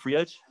to hit the free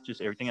edge,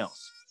 just everything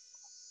else.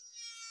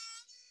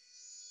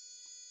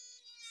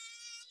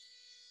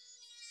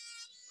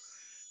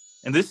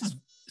 And this is,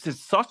 since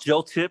soft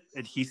gel tip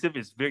adhesive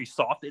is very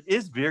soft, it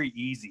is very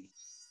easy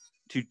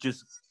to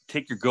just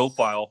take your Go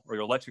file or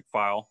your electric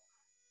file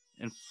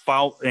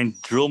and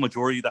drill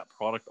majority of that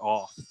product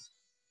off.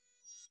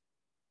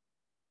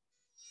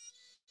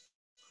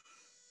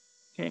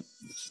 Okay,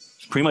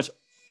 it's pretty much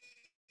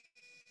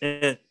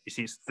it. You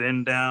see it's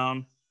thin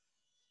down.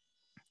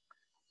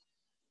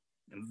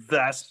 And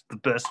that's the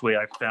best way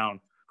I found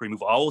for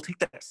removal. I will take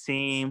that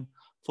same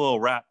foil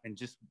wrap and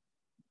just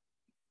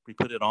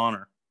put it on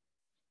her.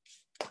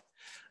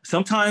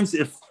 Sometimes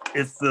if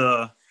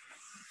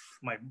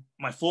my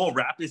foil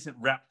wrap isn't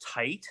wrapped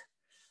tight,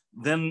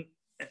 then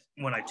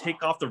when I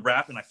take off the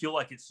wrap and I feel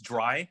like it's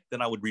dry,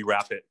 then I would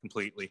rewrap it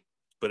completely.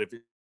 But if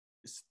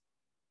it's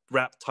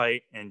wrapped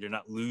tight and you're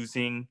not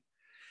losing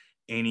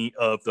any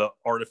of the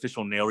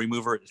artificial nail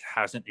remover, it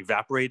hasn't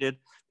evaporated,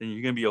 then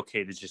you're going to be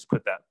okay to just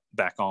put that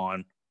back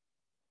on.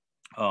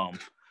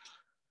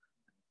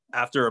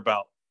 After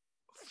about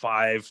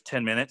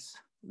 5-10 minutes,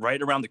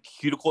 right around the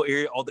cuticle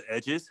area, all the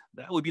edges,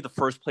 that would be the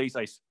first place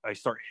I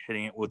start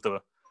hitting it with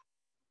the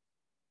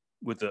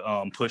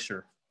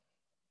pusher.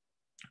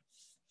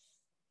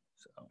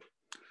 So.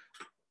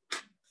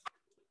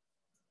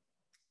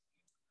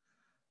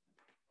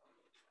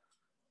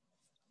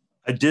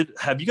 I did.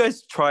 Have you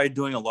guys tried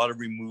doing a lot of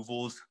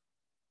removals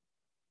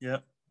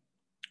yet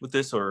with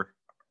this, or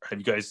have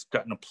you guys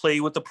gotten to play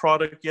with the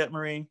product yet,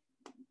 Marie?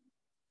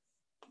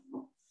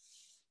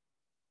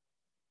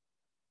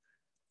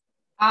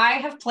 I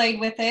have played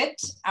with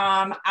it.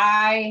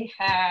 I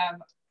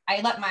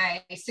let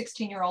my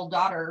 16-year-old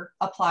daughter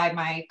apply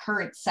my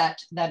current set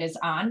that is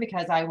on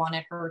because I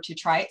wanted her to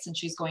try it since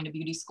she's going to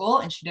beauty school,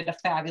 and she did a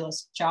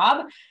fabulous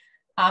job.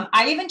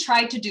 I even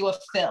tried to do a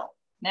fill.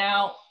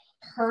 Now,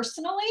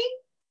 personally,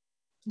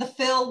 the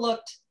fill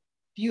looked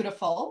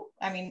beautiful.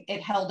 I mean,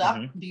 it held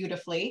up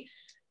beautifully.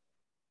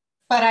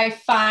 But I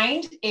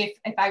find if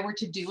I were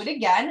to do it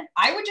again,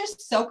 I would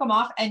just soak them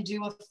off and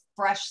do a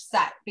fresh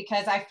set,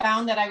 because I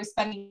found that I was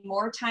spending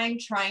more time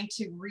trying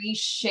to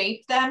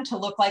reshape them to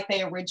look like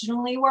they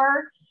originally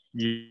were.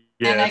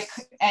 Yes.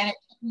 And it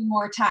took me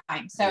more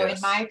time. So in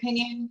my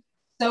opinion,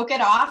 soak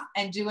it off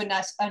and do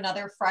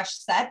another fresh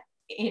set.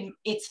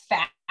 It's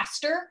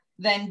faster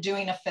than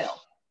doing a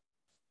fill.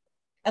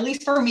 At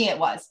least for me, it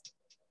was.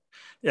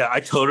 Yeah,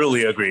 I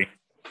totally agree.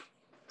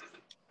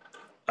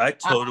 I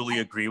totally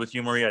agree with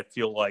you, Marie. I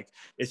feel like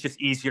it's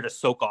just easier to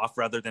soak off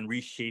rather than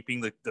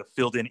reshaping the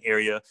filled in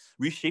area,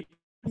 reshaping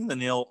the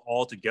nail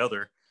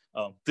altogether.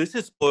 This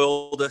has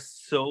spoiled us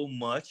so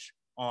much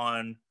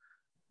on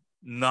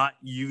not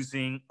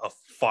using a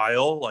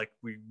file. Like,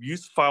 we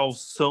use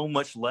files so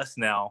much less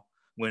now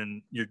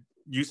when you're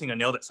using a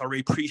nail that's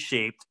already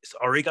pre-shaped. It's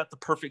already got the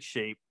perfect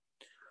shape.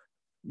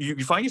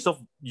 You find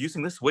yourself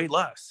using this way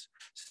less.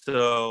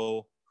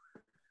 So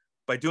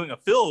by doing a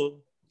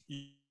fill,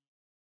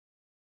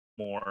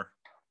 more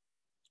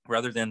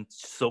rather than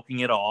soaking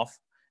it off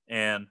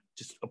and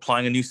just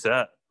applying a new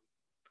set.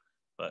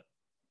 But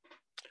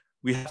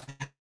we have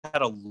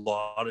had a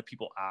lot of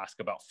people ask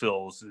about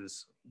fills,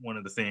 is one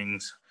of the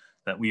things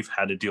that we've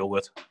had to deal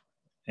with.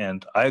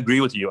 And I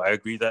agree with you. I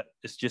agree that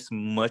it's just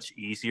much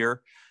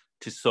easier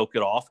to soak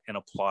it off and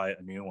apply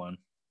a new one.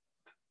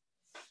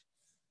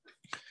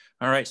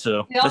 All right,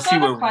 so let's see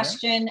where a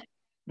question.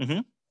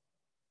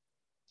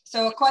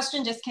 So a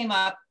question just came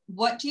up.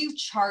 What do you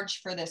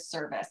charge for this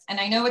service? And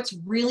I know it's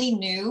really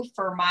new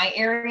for my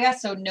area.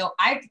 So no,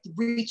 I've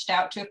reached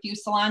out to a few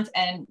salons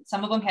and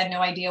some of them had no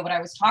idea what I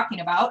was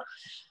talking about.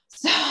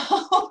 So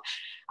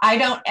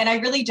I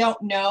really don't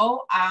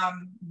know.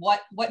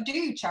 What do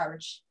you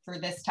charge for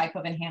this type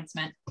of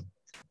enhancement?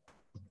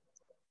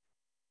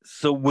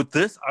 So with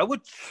this, I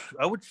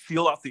would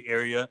feel out the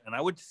area and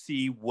I would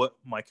see what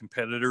my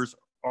competitors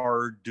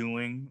are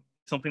doing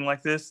something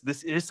like this.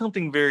 This is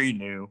something very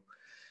new.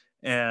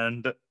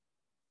 And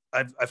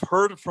I've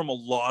heard from a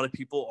lot of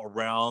people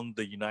around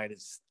the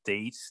United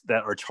States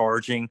that are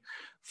charging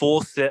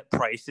full set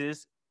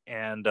prices,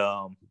 and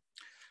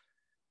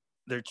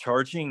they're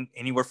charging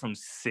anywhere from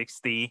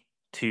 $60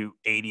 to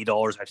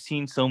 $80. I've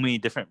seen so many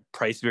different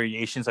price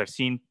variations. I've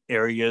seen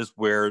areas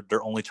where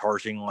they're only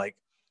charging like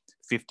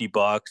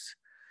 $50.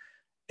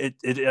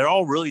 It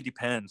all really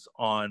depends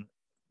on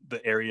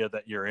the area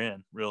that you're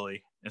in,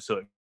 really, and so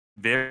it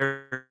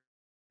varies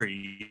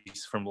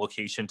from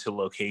location to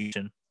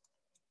location.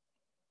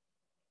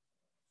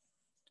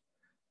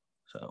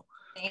 So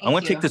I'm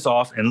going to take this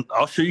off and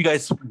I'll show you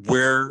guys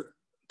where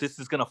this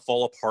is going to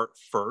fall apart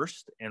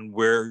first and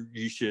where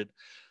you should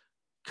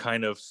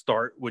kind of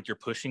start with your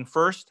pushing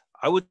first.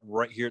 I would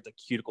right here at the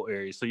cuticle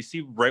area. So you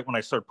see right when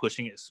I start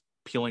pushing, it's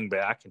peeling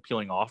back and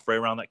peeling off right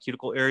around that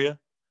cuticle area.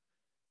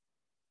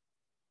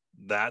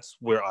 That's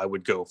where I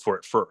would go for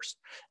it first.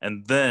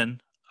 And then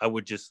I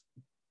would just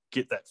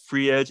get that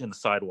free edge and the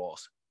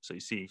sidewalls. So you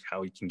see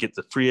how you can get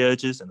the free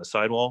edges and the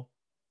sidewall.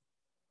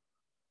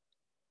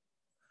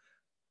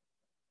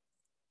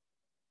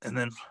 And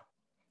then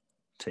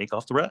take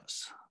off the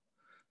rest.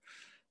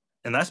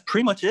 And that's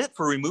pretty much it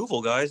for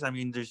removal, guys. I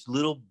mean, there's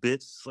little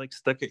bits like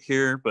stuck it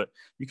here, but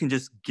you can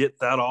just get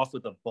that off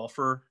with a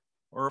buffer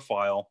or a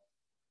file.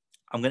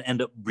 I'm going to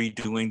end up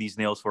redoing these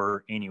nails for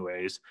her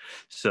anyways.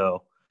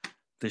 So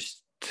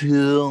there's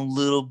still a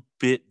little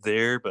bit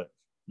there, but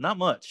not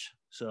much.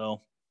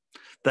 So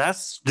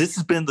this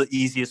has been the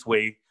easiest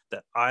way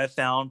that I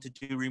found to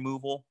do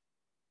removal.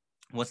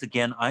 Once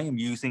again, I am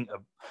using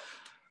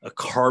a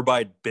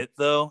carbide bit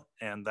though,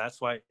 and that's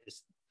why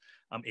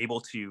I'm able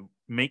to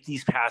make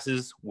these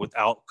passes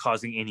without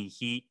causing any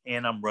heat,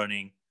 and I'm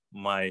running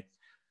my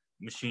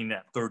machine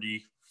at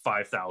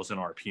 35,000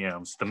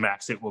 RPMs, the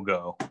max it will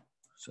go.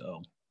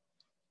 So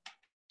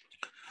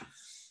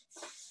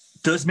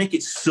it does make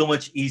it so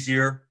much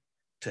easier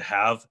to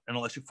have an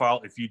electric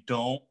file. If you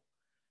don't,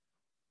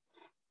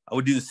 I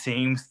would do the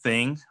same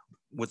thing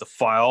with a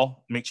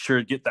file. Make sure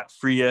to get that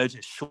free edge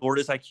as short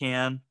as I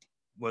can,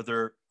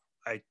 whether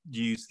I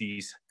use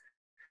these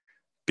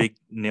big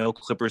nail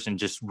clippers and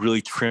just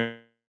really trim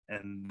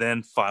and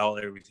then file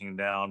everything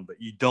down. But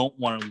you don't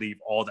want to leave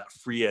all that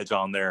free edge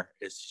on there.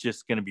 It's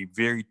just going to be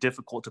very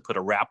difficult to put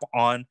a wrap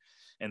on.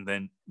 And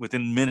then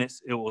within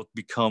minutes, it will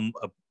become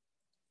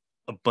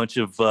a bunch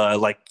of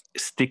like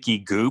sticky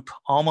goop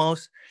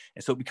almost.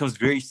 And so it becomes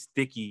very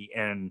sticky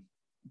and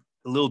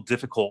a little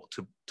difficult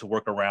to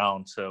work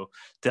around. So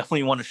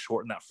definitely want to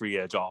shorten that free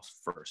edge off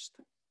first.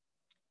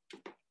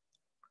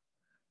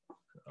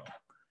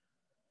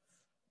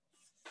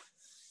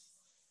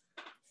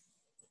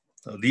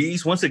 So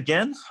these, once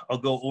again, I'll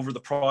go over the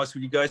products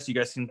with you guys so you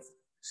guys can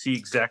see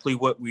exactly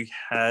what we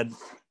had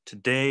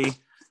today.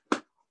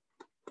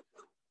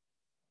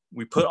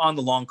 We put on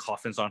the long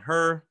coffins on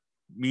her.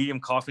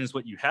 Medium coffin is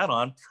what you had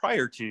on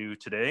prior to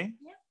today.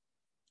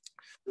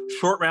 Yeah.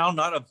 Short round,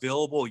 not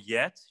available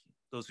yet.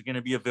 Those are going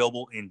to be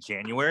available in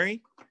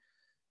January.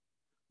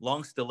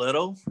 Long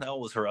stiletto, that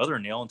was her other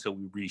nail until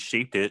we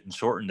reshaped it and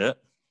shortened it.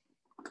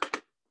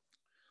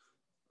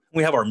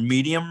 We have our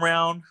medium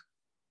round.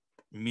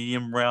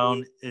 Medium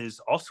round is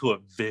also a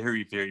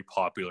very, very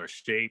popular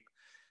shape.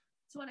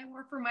 That's what I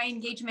wore for my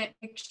engagement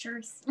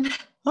pictures.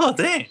 Oh,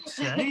 thanks.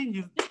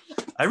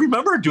 I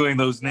remember doing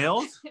those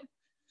nails.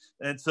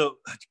 And so,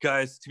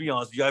 guys, to be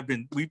honest with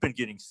you, we've been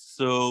getting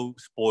so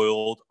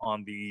spoiled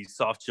on the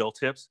soft gel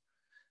tips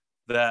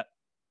that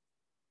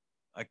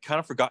I kind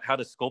of forgot how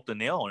to sculpt a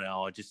nail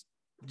now. I just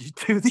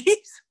do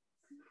these.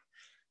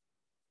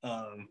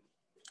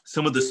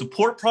 Some of the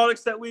support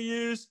products that we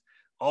use,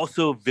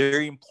 also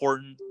very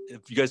important.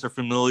 If you guys are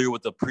familiar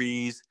with the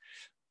Prees,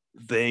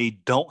 they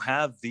don't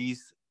have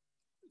these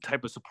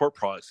type of support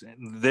products,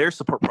 and their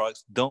support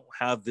products don't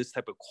have this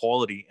type of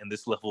quality and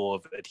this level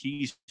of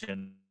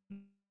adhesion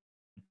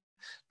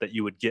that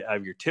you would get out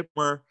of your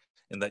tipper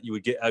and that you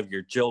would get out of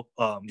your gel,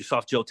 your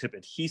soft gel tip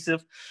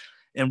adhesive.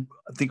 And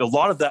I think a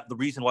lot of that, the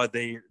reason why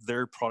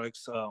their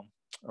products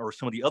or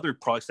some of the other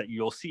products that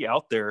you'll see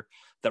out there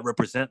that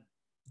represent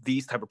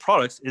these type of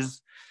products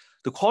is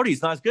the quality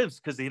is not as good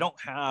because they don't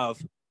have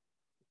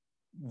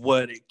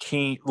what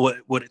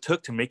it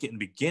took to make it in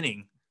the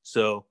beginning.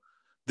 So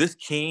this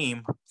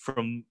came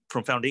from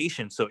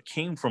Foundation. So it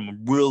came from a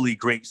really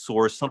great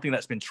source, something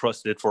that's been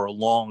trusted for a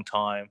long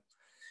time.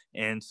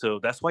 And so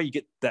that's why you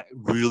get that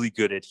really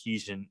good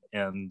adhesion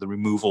and the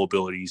removal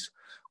abilities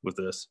with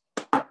this.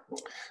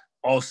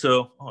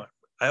 Also,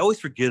 I always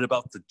forget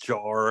about the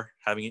jar,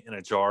 having it in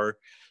a jar.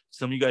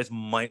 Some of you guys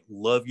might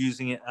love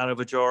using it out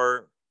of a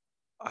jar.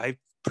 I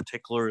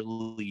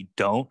particularly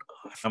don't.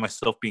 I find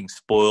myself being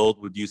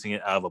spoiled with using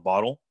it out of a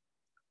bottle.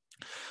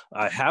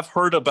 I have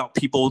heard about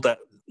people that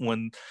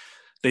when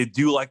they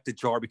do like the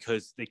jar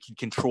because they can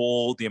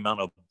control the amount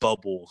of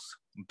bubbles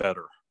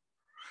better.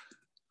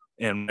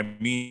 And what I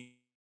mean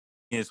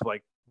is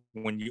like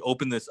when you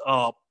open this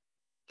up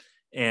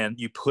and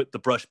you put the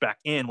brush back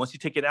in, once you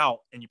take it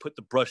out and you put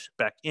the brush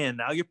back in,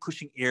 now you're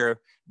pushing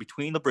air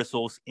between the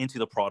bristles into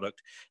the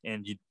product.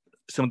 And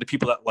some of the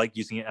people that like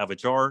using it out of a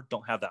jar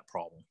don't have that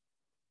problem.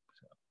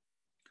 So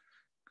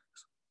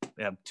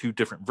they have two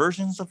different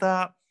versions of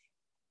that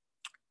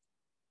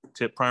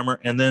tip primer.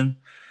 And then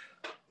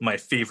my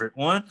favorite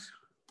one,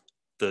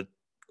 the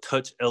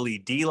Touch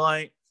LED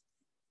light.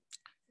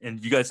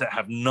 And you guys that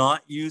have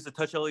not used the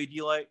Touch LED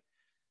light,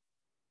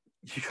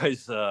 you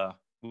guys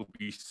will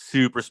be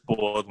super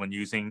spoiled when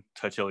using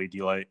Touch LED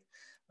light.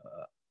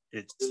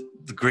 It's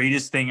the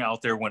greatest thing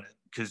out there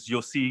because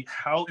you'll see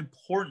how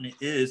important it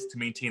is to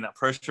maintain that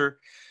pressure.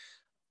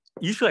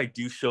 Usually I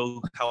do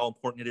show how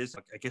important it is.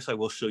 I guess I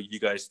will show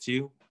you guys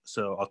too.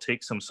 So I'll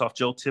take some soft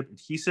gel tip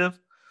adhesive.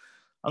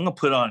 I'm going to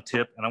put it on a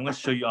tip and I'm going to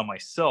show you on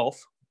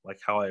myself, like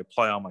how I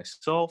apply on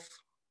myself.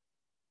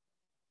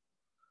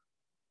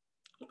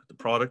 Put the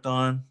product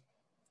on.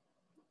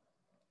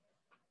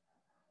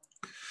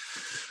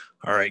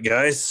 All right,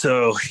 guys.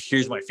 So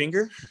here's my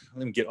finger.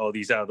 Let me get all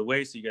these out of the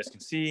way so you guys can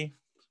see.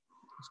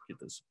 Let's get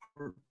this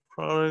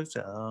product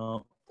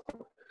out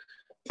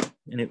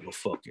and it will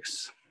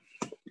focus.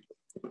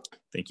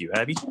 Thank you,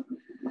 Abby.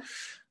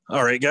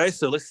 All right, guys.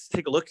 So let's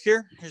take a look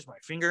here. Here's my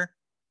finger.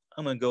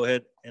 I'm going to go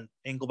ahead and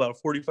angle about a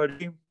 45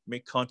 degree,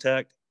 make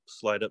contact,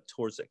 slide up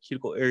towards that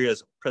cuticle area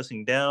as I'm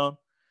pressing down.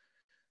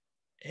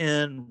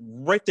 And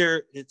right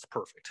there, it's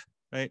perfect,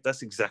 right?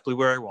 That's exactly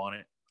where I want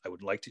it. I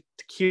would like to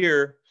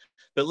cure,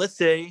 but let's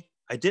say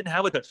I didn't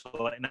have a touch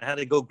light and I had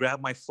to go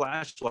grab my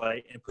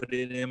flashlight and put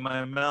it in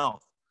my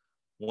mouth.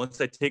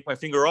 Once I take my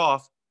finger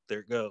off,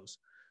 there it goes.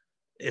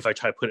 If I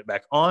try to put it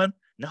back on,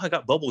 now I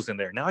got bubbles in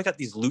there. Now I got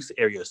these loose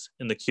areas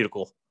in the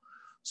cuticle.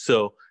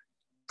 So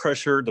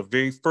pressure the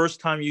very first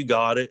time you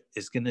got it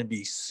is going to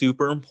be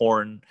super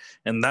important.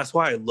 And that's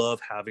why I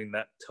love having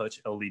that Touch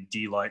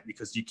LED light,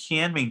 because you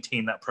can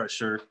maintain that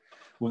pressure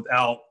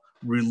without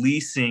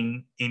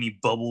releasing any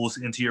bubbles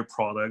into your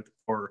product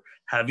or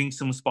having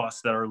some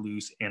spots that are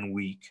loose and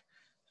weak.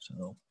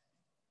 So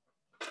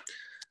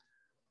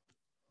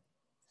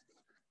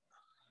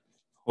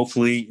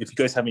hopefully if you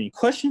guys have any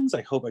questions,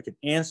 I hope I can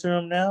answer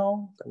them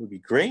now. That would be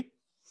great.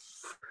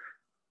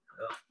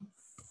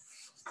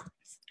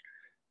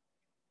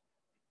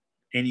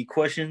 Any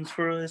questions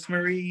for us,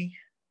 Marie?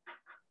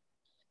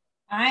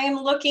 I'm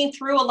looking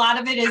through. A lot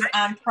of it is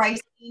on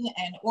pricing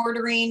and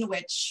ordering,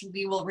 which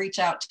we will reach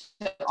out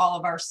to all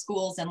of our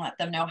schools and let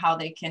them know how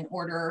they can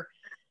order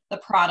the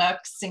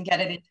products and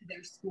get it into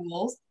their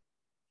schools.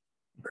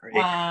 Great.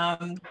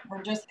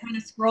 We're just kind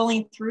of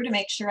scrolling through to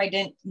make sure I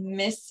didn't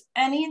miss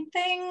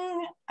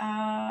anything.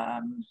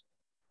 I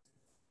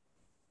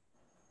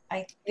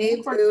Hey,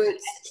 think Boo,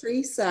 it's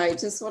Teresa. I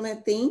just want to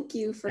thank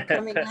you for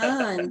coming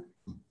on.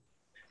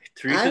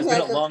 Teresa's I've been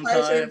had a the long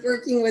pleasure time. of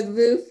working with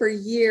Boo for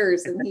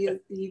years, and he is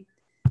the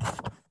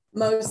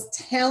most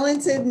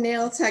talented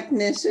nail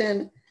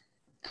technician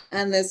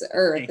on this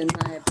earth, in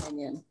my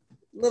opinion.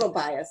 Little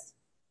biased.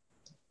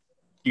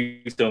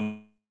 Thank you so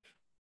much,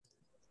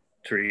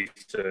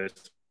 Teresa.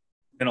 It's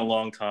been a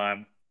long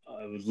time.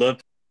 I would love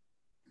to.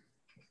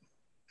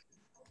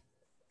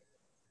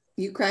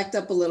 You cracked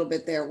up a little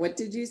bit there. What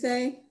did you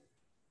say?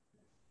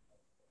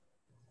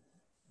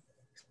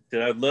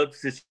 I'd love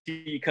to see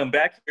you come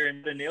back here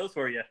and do nails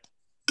for you.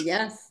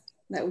 Yes,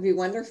 that would be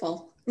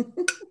wonderful.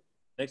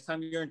 Next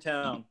time you're in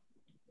town,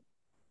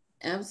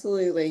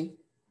 Absolutely.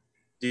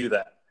 do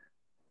that.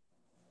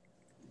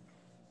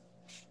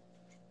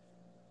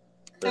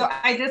 So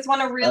I just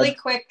want to really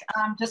quick,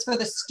 just for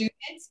the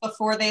students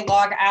before they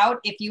log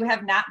out, if you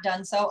have not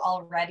done so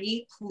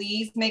already,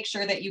 please make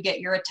sure that you get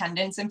your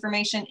attendance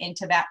information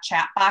into that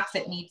chat box.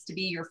 It needs to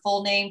be your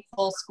full name,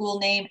 full school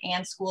name,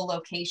 and school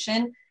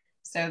location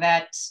so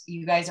that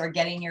you guys are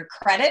getting your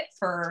credit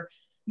for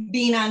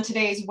being on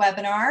today's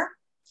webinar.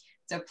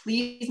 So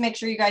please make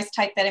sure you guys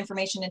type that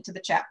information into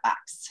the chat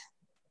box.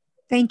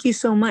 Thank you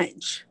so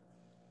much.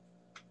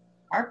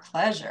 Our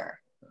pleasure.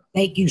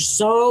 Thank you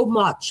so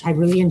much. I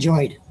really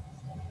enjoyed.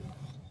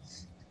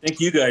 Thank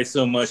you guys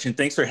so much. And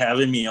thanks for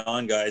having me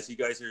on, guys. You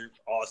guys are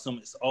awesome.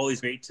 It's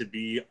always great to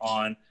be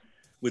on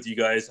with you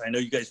guys. I know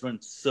you guys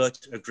run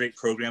such a great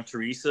program.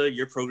 Teresa,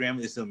 your program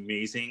is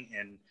amazing.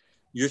 And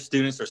your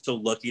students are so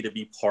lucky to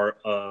be part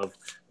of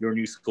your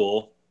new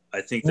school.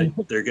 I think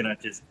that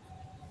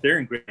they're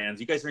in great hands.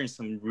 You guys are in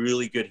some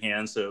really good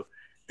hands. So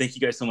thank you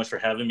guys so much for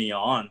having me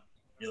on.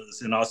 It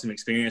was an awesome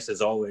experience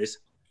as always.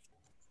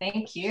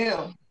 Thank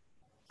you.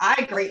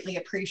 I greatly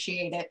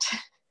appreciate it.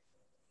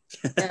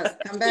 Yes,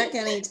 come back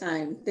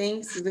anytime.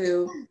 Thanks,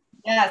 Boo.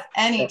 Yes,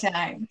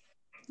 anytime.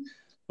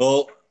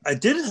 Well, I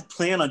did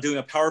plan on doing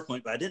a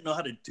PowerPoint, but I didn't know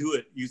how to do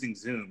it using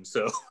Zoom.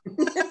 So.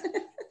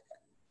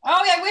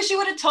 Oh, I wish you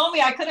would have told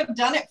me. I could have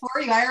done it for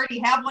you. I already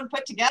have one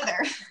put together.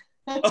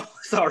 Oh,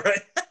 it's all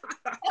right.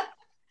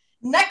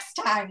 Next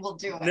time we'll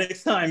do it.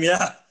 Next time,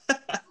 yeah.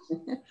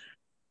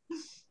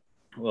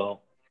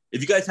 Well,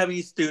 if you guys have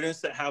any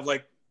students that have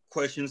like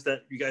questions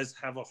that you guys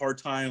have a hard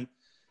time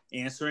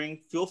answering,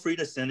 feel free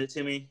to send it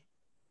to me.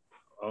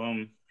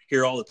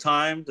 Here all the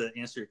time to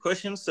answer your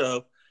questions.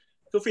 So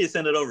feel free to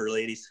send it over,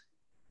 ladies.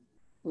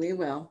 We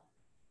will.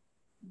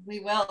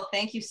 We will.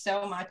 Thank you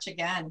so much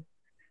again.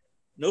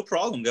 No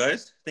problem,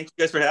 guys. Thank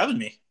you guys for having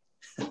me.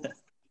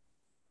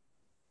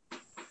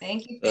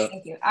 Thank you.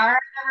 Thank you. All right,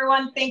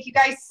 everyone. Thank you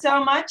guys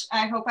so much.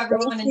 I hope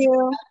everyone enjoyed the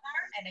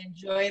webinar and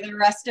enjoy the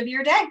rest of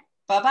your day.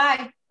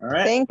 Bye-bye. All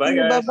right. Thank Bye, you.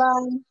 guys.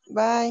 Bye-bye.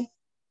 Bye.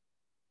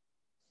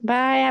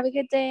 Bye. Have a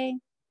good day.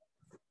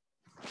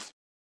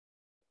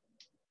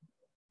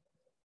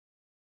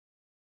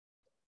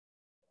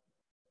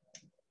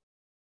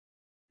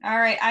 All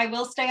right, I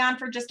will stay on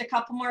for just a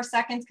couple more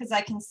seconds because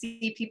I can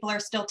see people are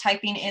still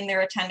typing in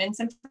their attendance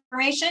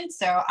information.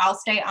 So I'll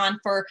stay on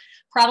for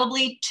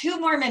probably 2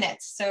 more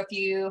minutes. So if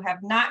you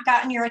have not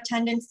gotten your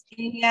attendance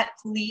in yet,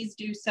 please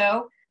do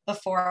so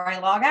before I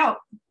log out.